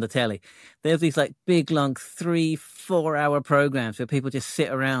turned on the telly, there's these like big long 3-4 hour programs where people just sit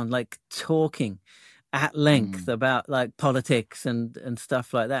around like talking at length about like politics and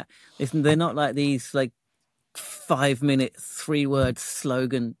stuff like that. They're not like these like 5-minute 3-word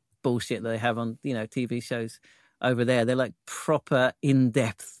slogan bullshit that they have on TV shows over there. They're like proper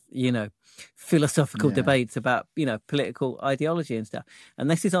in-depth philosophical debates about political ideology and stuff,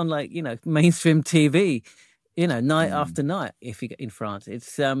 and this is on like mainstream TV night after night. If you get in France,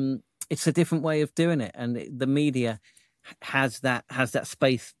 it's a different way of doing it, and the media has that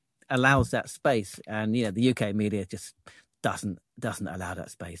space, allows that space, and the UK media just doesn't allow that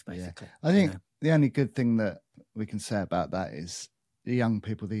space, basically. I think the only good thing that we can say about that is the young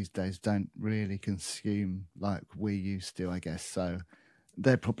people these days don't really consume like we used to, I guess. So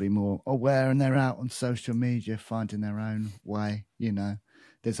they're probably more aware, and they're out on social media finding their own way.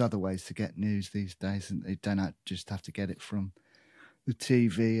 There's other ways to get news these days, and they don't just have to get it from the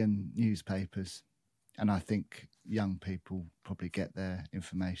TV and newspapers. And I think young people probably get their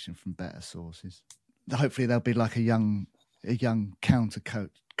information from better sources. Hopefully there'll be like a young counter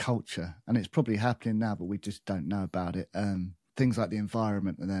culture, and it's probably happening now, but we just don't know about it. Things like the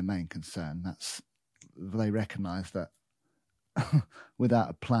environment are their main concern. They recognise that without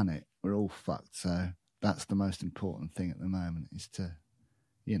a planet, we're all fucked. So that's the most important thing at the moment, is to,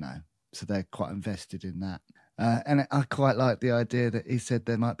 so they're quite invested in that. And I quite like the idea that he said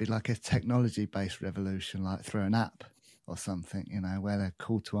there might be like a technology-based revolution, like through an app or something, where they're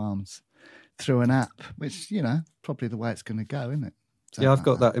call to arms through an app, which, probably the way it's going to go, isn't it? Something I've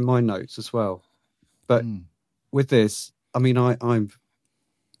got that in my notes as well. But with this, I mean, I'm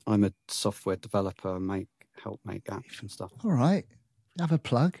a software developer, help make apps and stuff. All right, have a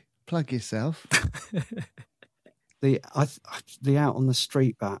plug yourself. The out on the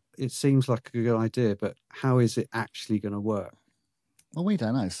street app, it seems like a good idea, but how is it actually going to work? Well, we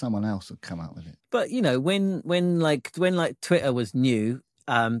don't know. Someone else will come up with it. But when Twitter was new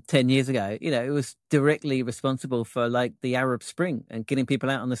 10 years ago, it was directly responsible for like the Arab Spring and getting people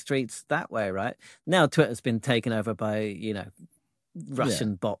out on the streets that way, right? Now Twitter's been taken over by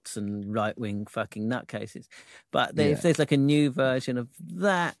Russian bots and right-wing fucking nutcases. But if there's like a new version of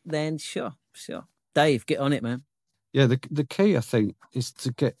that, then sure. Dave, get on it, man. Yeah, the key, I think, is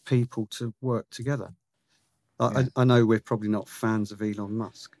to get people to work together. I know we're probably not fans of Elon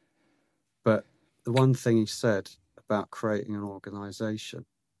Musk, but the one thing he said about creating an organisation.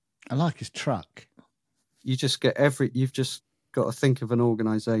 I like his truck. You've just got to think of an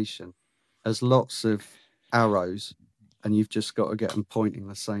organisation as lots of arrows and you've just got to get them pointing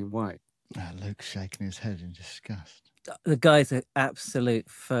the same way. Luke's shaking his head in disgust. The guy's an absolute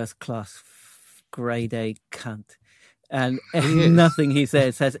first-class grade A cunt. And nothing he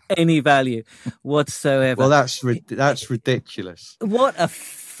says has any value whatsoever. Well, that's ridiculous. What a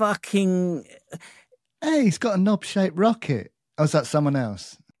fucking... Hey, he's got a knob-shaped rocket. Oh, is that someone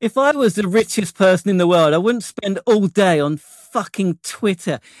else? If I was the richest person in the world, I wouldn't spend all day on fucking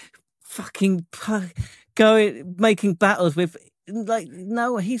Twitter, making battles with... Like,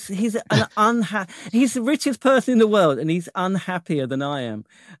 no, he's he's the richest person in the world, and he's unhappier than I am.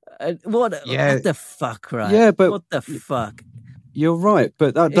 What the fuck, right? Yeah, but what the fuck? You're right,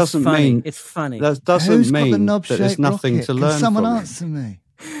 but that doesn't mean it's funny. That doesn't mean that there's nothing rocket? to learn. Can someone from answer me?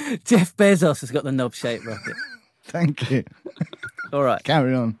 Jeff Bezos has got the knob-shaped rocket. Thank you. All right,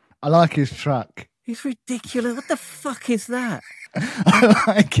 carry on. I like his truck. He's ridiculous. What the fuck is that? I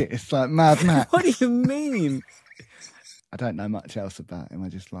like it. It's like Mad Max. What do you mean? I don't know much else about him. I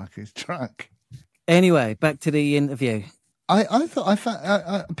just like his truck. Anyway, back to the interview.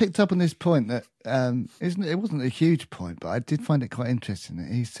 I picked up on this point that it wasn't a huge point, but I did find it quite interesting.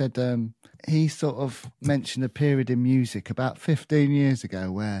 He said he sort of mentioned a period in music about 15 years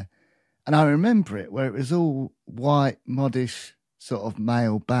ago where, and I remember it, where it was all white, modish sort of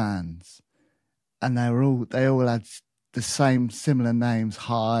male bands, and they all had the same similar names,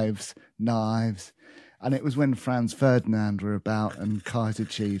 Hives, Knives. And it was when Franz Ferdinand were about and Kaiser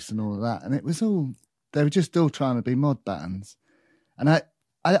Chiefs and all of that. And it was all, they were just all trying to be mod bands. And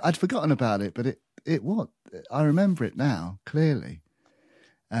I'd forgotten about it, but I remember it now, clearly.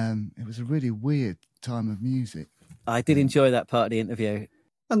 It was a really weird time of music. I did enjoy that part of the interview.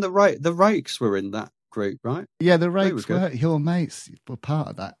 And the Rakes were in that group, right? Yeah, the Rakes were. Your mates were part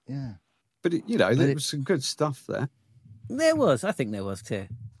of that, yeah. But, there was some good stuff there. I think there was too.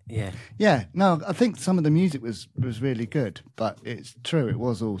 Yeah. Yeah. No, I think some of the music was really good, but it's true. It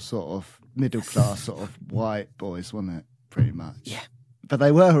was all sort of middle class, sort of white boys, wasn't it? Pretty much. Yeah. But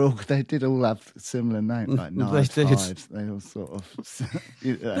they did all have similar names, like Knives, Hives. They all sort of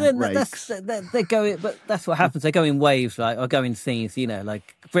Rakes. They go, but that's what happens. They go in waves, right? Or go in scenes.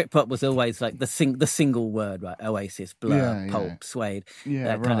 Like Britpop was always like the single word, right? Oasis, Blur, Pulp, Suede,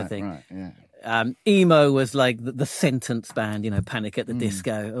 that kind of thing. Right, yeah. Emo was like the sentence band, Panic at the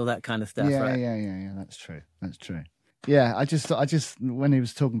Disco, all that kind of stuff. Yeah, right? yeah. That's true. Yeah, I just when he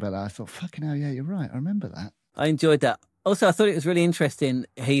was talking about that, I thought, fucking hell, yeah, you're right. I remember that. I enjoyed that. Also, I thought it was really interesting.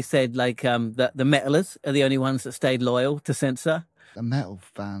 He said that the metalers are the only ones that stayed loyal to Censor. The metal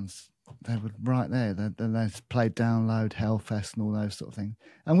fans, they were right there. They played Download, Hellfest, and all those sort of things.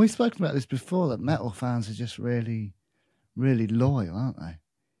 And we've spoken about this before. That metal fans are just really, really loyal, aren't they?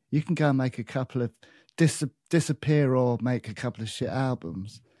 You can go and make a couple of disappear or make a couple of shit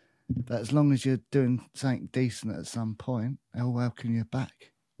albums, but as long as you're doing something decent at some point, they'll welcome you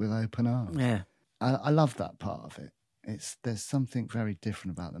back with open arms. Yeah, I love that part of it. There's something very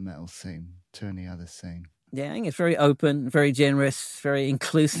different about the metal scene to any other scene. Yeah, I think it's very open, very generous, very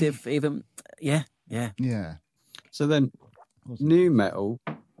inclusive. Even yeah. So then, new metal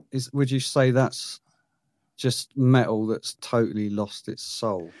would you say that's just metal that's totally lost its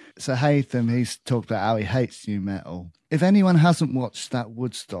soul? So Haytham, he's talked about how he hates new metal. If anyone hasn't watched that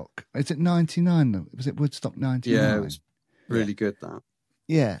Woodstock, is it 99? Was it Woodstock 99? Yeah, it was really good, that.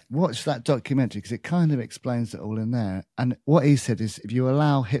 Yeah, watch that documentary because it kind of explains it all in there. And what he said is if you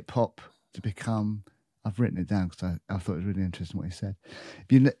allow hip-hop to become... I've written it down because I thought it was really interesting what he said.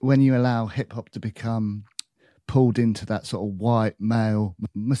 When you allow hip-hop to become pulled into that sort of white, male,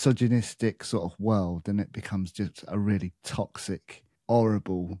 misogynistic sort of world, then it becomes just a really toxic,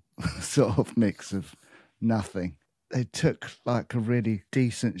 horrible sort of mix of nothing. They took like a really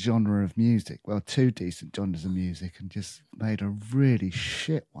decent genre of music, well, two decent genres of music, and just made a really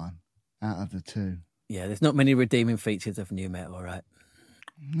shit one out of the two. Yeah, there's not many redeeming features of new metal, right?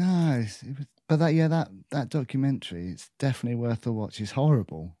 No, but that documentary, it's definitely worth a watch. It's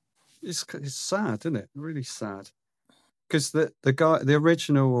horrible. It's sad, isn't it? Really sad. Because the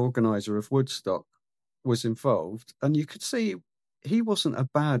original organizer of Woodstock was involved, and you could see he wasn't a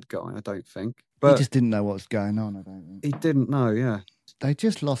bad guy, I don't think. But he just didn't know what was going on, I don't think. He didn't know, yeah. They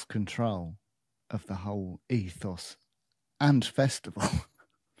just lost control of the whole ethos and festival.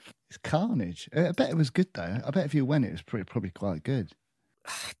 It's carnage. I bet it was good, though. I bet if you went, it was probably quite good.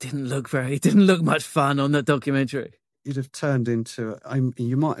 It didn't look much fun on that documentary. You'd have turned into,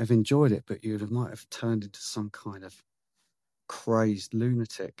 you might have enjoyed it, but might have turned into some kind of crazed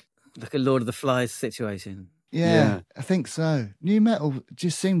lunatic. Like a Lord of the Flies situation. Yeah, I think so. New metal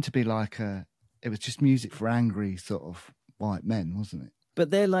just seemed to be like it was just music for angry sort of white men, wasn't it?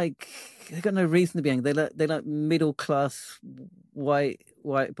 but they're like they've got no reason to be angry. They're like middle class white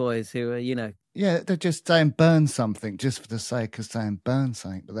boys who are, you know. Yeah, they're just saying burn something just for the sake of saying burn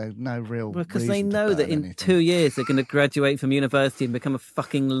something, but there's no real Well, because reason they to know burn that in anything. 2 years they're going to graduate from university and become a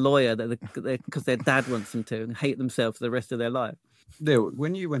fucking lawyer because their dad wants them to, and hate themselves for the rest of their life. Neil,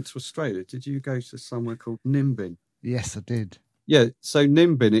 when you went to Australia, did you go to somewhere called Nimbin? Yes, I did. Yeah, so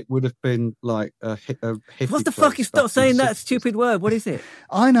Nimbin, it would have been like a hippie. What the fuck? You stop saying that stupid word. What is it?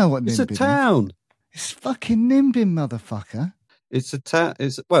 I know what It's Nimbin a town. is. It's fucking Nimbin, motherfucker. It's a town.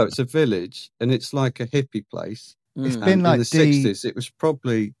 It's a village, and it's like a hippie place. It's Mm. been And like in the 60s, it was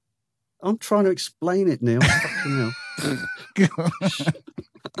probably. I'm trying to explain it, Neil. Fucking hell.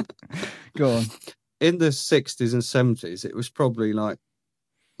 Go on. In the 60s and 70s, it was probably like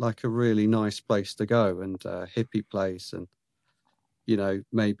a really nice place to go, and a hippie place, and you know,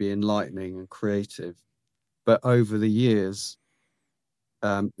 maybe enlightening and creative. But over the years,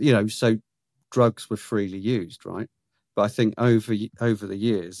 you know, so drugs were freely used, right? But I think over the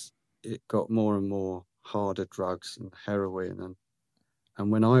years, it got more and more harder drugs and heroin,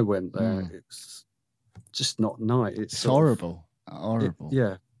 and when I went there, it's just not nice. It's horrible. Horrible.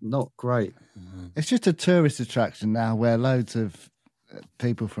 Yeah, not great. It's just a tourist attraction now where loads of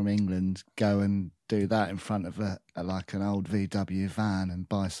people from England go and do that in front of like an old VW van and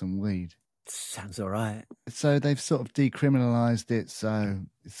buy some weed. Sounds all right. So they've sort of decriminalised it. So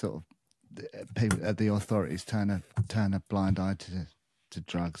it's sort of the authorities turn a blind eye to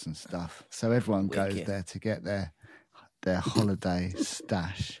drugs and stuff. So everyone goes there to get their holiday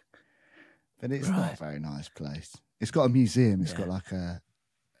stash. But it's not a very nice place. It's got a museum. It's got like a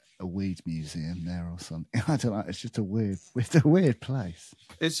weed museum there or something. I don't know. It's just a weird place.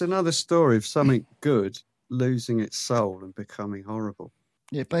 It's another story of something good losing its soul and becoming horrible.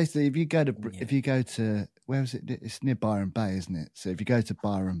 Yeah, basically, if you go to where is it? It's near Byron Bay, isn't it? So if you go to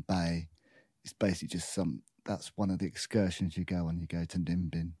Byron Bay, it's basically just that's one of the excursions you go on. You go to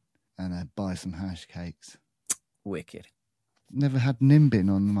Nimbin and buy some hash cakes. Wicked. Never had Nimbin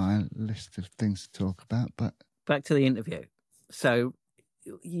on my list of things to talk about, but Back to the interview. So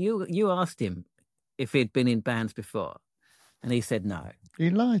you asked him if he'd been in bands before, and he said no. he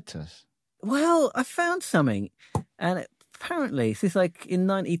lied to us. Well, I found something, and apparently this is like in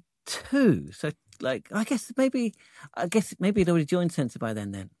 '92. So, like, I guess maybe he'd already joined Censor by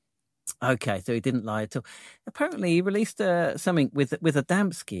then. Okay, so he didn't lie at all. Apparently, he released something with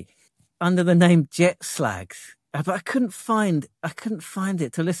Adamski under the name Jet Slags, but I couldn't find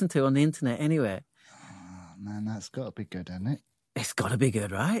it to listen to on the internet anywhere. Oh, man, that's got to be good, hasn't it? It's got to be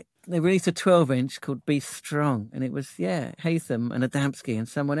good, right? They released a 12-inch called Be Strong, and it was, Haytham and Adamski and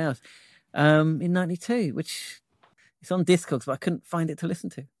someone else in '92, which is on Discogs, but I couldn't find it to listen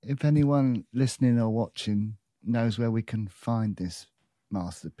to. If anyone listening or watching knows where we can find this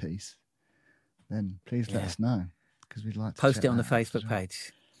masterpiece, then please let us know, because we'd like to Post check it on the that out Facebook as well.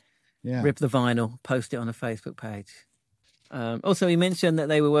 page. Yeah. Rip the vinyl, post it on the Facebook page. Also, he mentioned that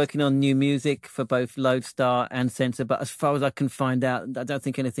they were working on new music for both Lodestar and Censor, but as far as I can find out, I don't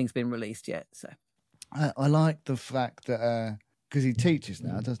think anything's been released yet. So I like the fact that because he teaches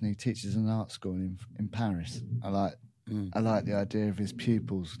now, doesn't he? He teaches an art school in Paris. I like the idea of his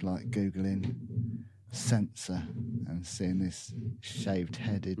pupils like Googling Censor and seeing this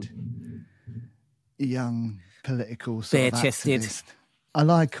shaved-headed young political sort of bare-chested. activist. I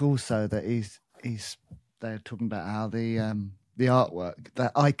like also that they're talking about how the artwork,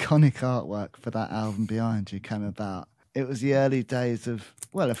 that iconic artwork for that album Behind You came about. It was the early days of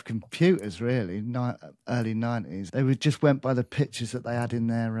computers, really, early 90s. They just went by the pictures that they had in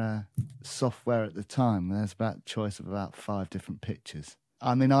their software at the time. There's about a choice of about 5 different pictures.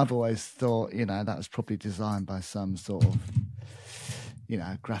 I mean, I've always thought, that was probably designed by some sort of,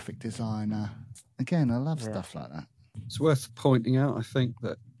 graphic designer. Again, I love stuff like that. It's worth pointing out, I think,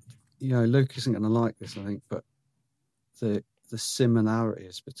 that Luke isn't going to like this, I think, but the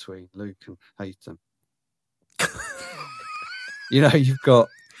similarities between Luke and Haytham. You've got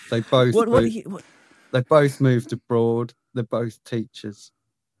they both they both moved abroad. They're both teachers.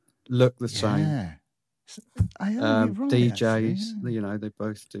 Look the same. Yeah. I right, DJs. actually, yeah. They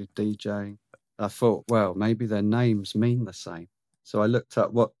both do DJing. I thought, well, maybe their names mean the same. So I looked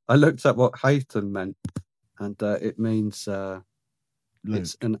up what Haytham meant, and it means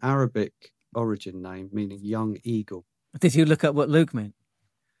it's an Arabic origin name meaning young eagle. Did you look up what Luke meant?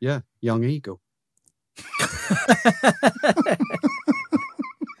 Yeah, young eagle.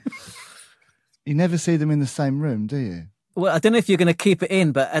 You never see them in the same room, do you? Well, I don't know if you're going to keep it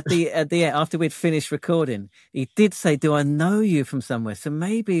in, but at the end, after we'd finished recording, he did say, "Do I know you from somewhere?" So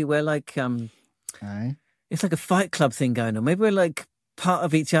maybe we're like, Aye. it's like a Fight Club thing going on. Maybe we're like part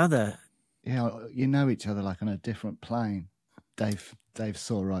of each other. Yeah, you know each other like on a different plane. Dave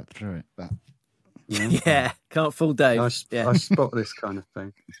saw right through it, but Yeah, can't fool Dave. I Yeah. spot this kind of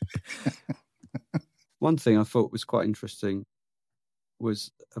thing. One thing I thought was quite interesting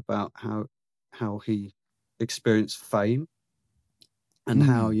was about how he experienced fame and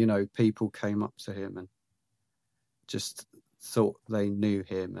how, you know, people came up to him and just thought they knew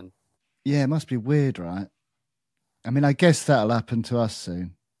him. And yeah, it must be weird, right? I mean, I guess that'll happen to us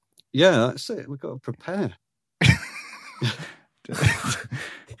soon. yeah, that's it. We've got to prepare.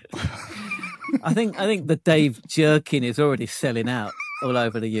 I think the Dave jerkin is already selling out all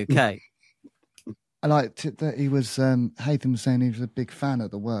over the UK. I liked it that he was, Haytham was saying he was a big fan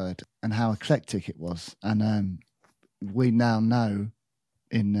of the word and how eclectic it was. And we now know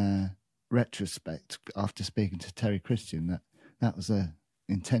in retrospect, after speaking to Terry Christian, that was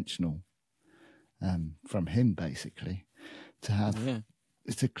intentional from him, basically, to have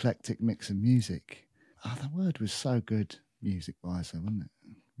this eclectic mix of music. Oh, the word was so good music-wise, though, wasn't it?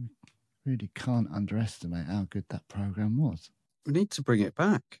 We really can't underestimate how good that programme was. We need to bring it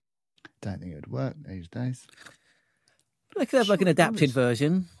back. Don't think it would work these days. They could have like an adapted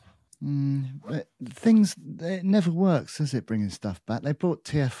version. But it never works, does it, bringing stuff back? They brought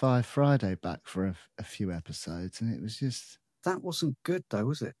TFI Friday back for a few episodes, and it was just... That wasn't good, though,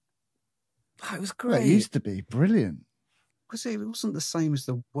 was it? Oh, it was Well, great. it used to be brilliant. Was it? It wasn't the same as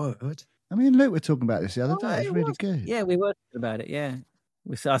the word. I mean, Luke, we're talking about this the other day. It's it really was. good. Yeah, we were talking about it, yeah.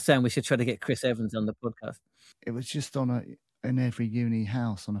 I was saying we should try to get Chris Evans on the podcast. It was just in every uni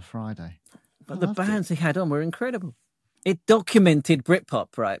house on a Friday. But the bands he had on were incredible. It documented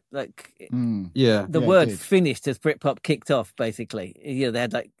Britpop, right? Like, Yeah. the word finished as Britpop kicked off, basically. They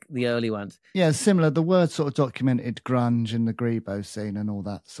had like the early ones. Yeah, similar. The word sort of documented grunge and the Grebo scene and all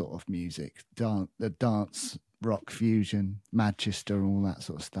that sort of music. The dance, rock fusion, Manchester, all that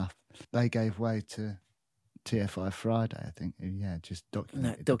sort of stuff. They gave way to TFI Friday, I think. Yeah, just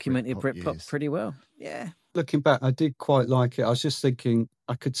documented Britpop years. pretty well. Yeah. Looking back, I did quite like it. I was just thinking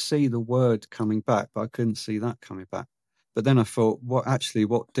I could see the word coming back, but I couldn't see that coming back. But then I thought, what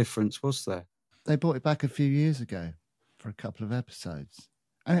difference was there? They brought it back a few years ago for a couple of episodes.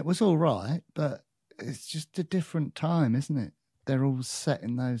 And it was all right, but it's just a different time, isn't it? They're all set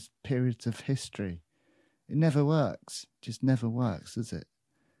in those periods of history. It never works. Just never works, does it?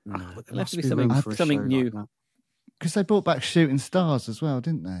 No, But it'll have to be must room for a something show new. like that. Because they brought back Shooting Stars as well,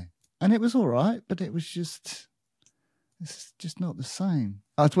 didn't they? And it was all right, but it was just... It's just not the same.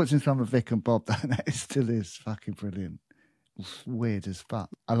 I was watching some of Vic and Bob, and it still is fucking brilliant. It's weird as fuck.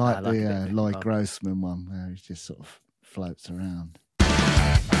 I like a bit the of Vic and Lloyd Bob. Grossman one where he just sort of floats around.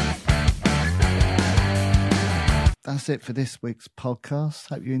 That's it for this week's podcast.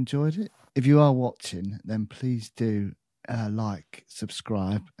 Hope you enjoyed it. If you are watching, then please do like,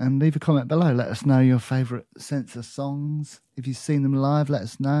 subscribe, and leave a comment below. Let us know your favourite Censor songs. If you've seen them live, let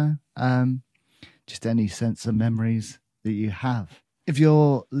us know. Just any Censor memories that you have. If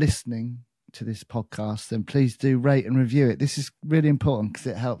you're listening to this podcast, then please do rate and review it. This is really important because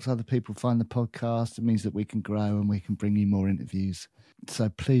it helps other people find the podcast. It means that we can grow and we can bring you more interviews. So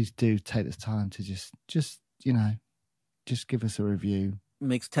please do take this time to just give us a review.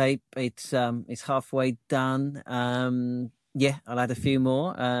 Mixtape. It's halfway done. I'll add a few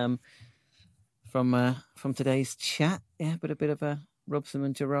more from today's chat. Yeah, but a bit of a Robson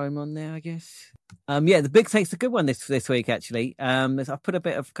and Jerome on there, I guess. The Big Take's a good one this week, actually. I've put a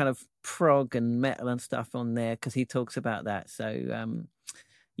bit of kind of prog and metal and stuff on there because he talks about that. So,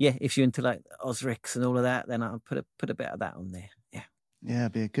 if you're into like Osrix and all of that, then I'll put a bit of that on there. Yeah. Yeah,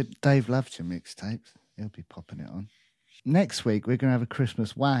 it'd be a good... Dave loves your mixtapes. He'll be popping it on. Next week, we're going to have a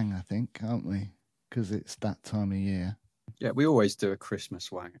Christmas wang, I think, aren't we? Because it's that time of year. Yeah, we always do a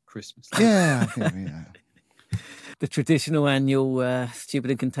Christmas wang at Christmas. Yeah, I think we are. The traditional annual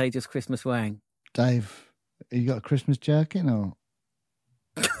Stupid and Contagious Christmas wang. Dave, you got a Christmas jerkin or?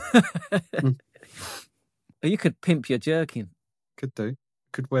 Or you could pimp your jerkin. Could do.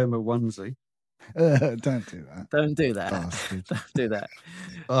 Could wear my onesie. Don't do that. Don't do that. Bastard. Don't do that.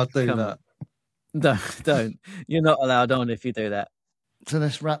 I'll do Come that. Don't. You're not allowed on if you do that. So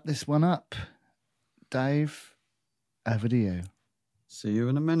let's wrap this one up. Dave, over to you. See you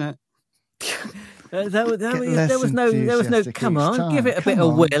in a minute. There was no. Come each on, time. give it a Come bit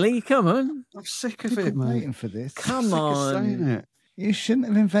on. of willy. Come on. I'm sick of People it, mate. waiting for this. Come Sick of on. saying it. You shouldn't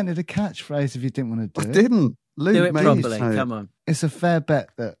have invented a catchphrase if you didn't want to I do it. didn't. Luke Do it made me properly. say it. Come on. It's a fair bet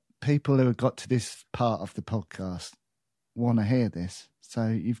that people who have got to this part of the podcast want to hear this. So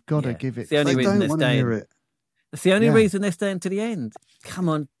you've got to Yeah. give it. It's the only They reason don't they're want to staying. hear it. That's the only Yeah. reason they're staying to the end. Come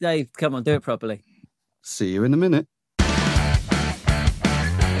on, Dave. Come on, do it properly. See you in a minute.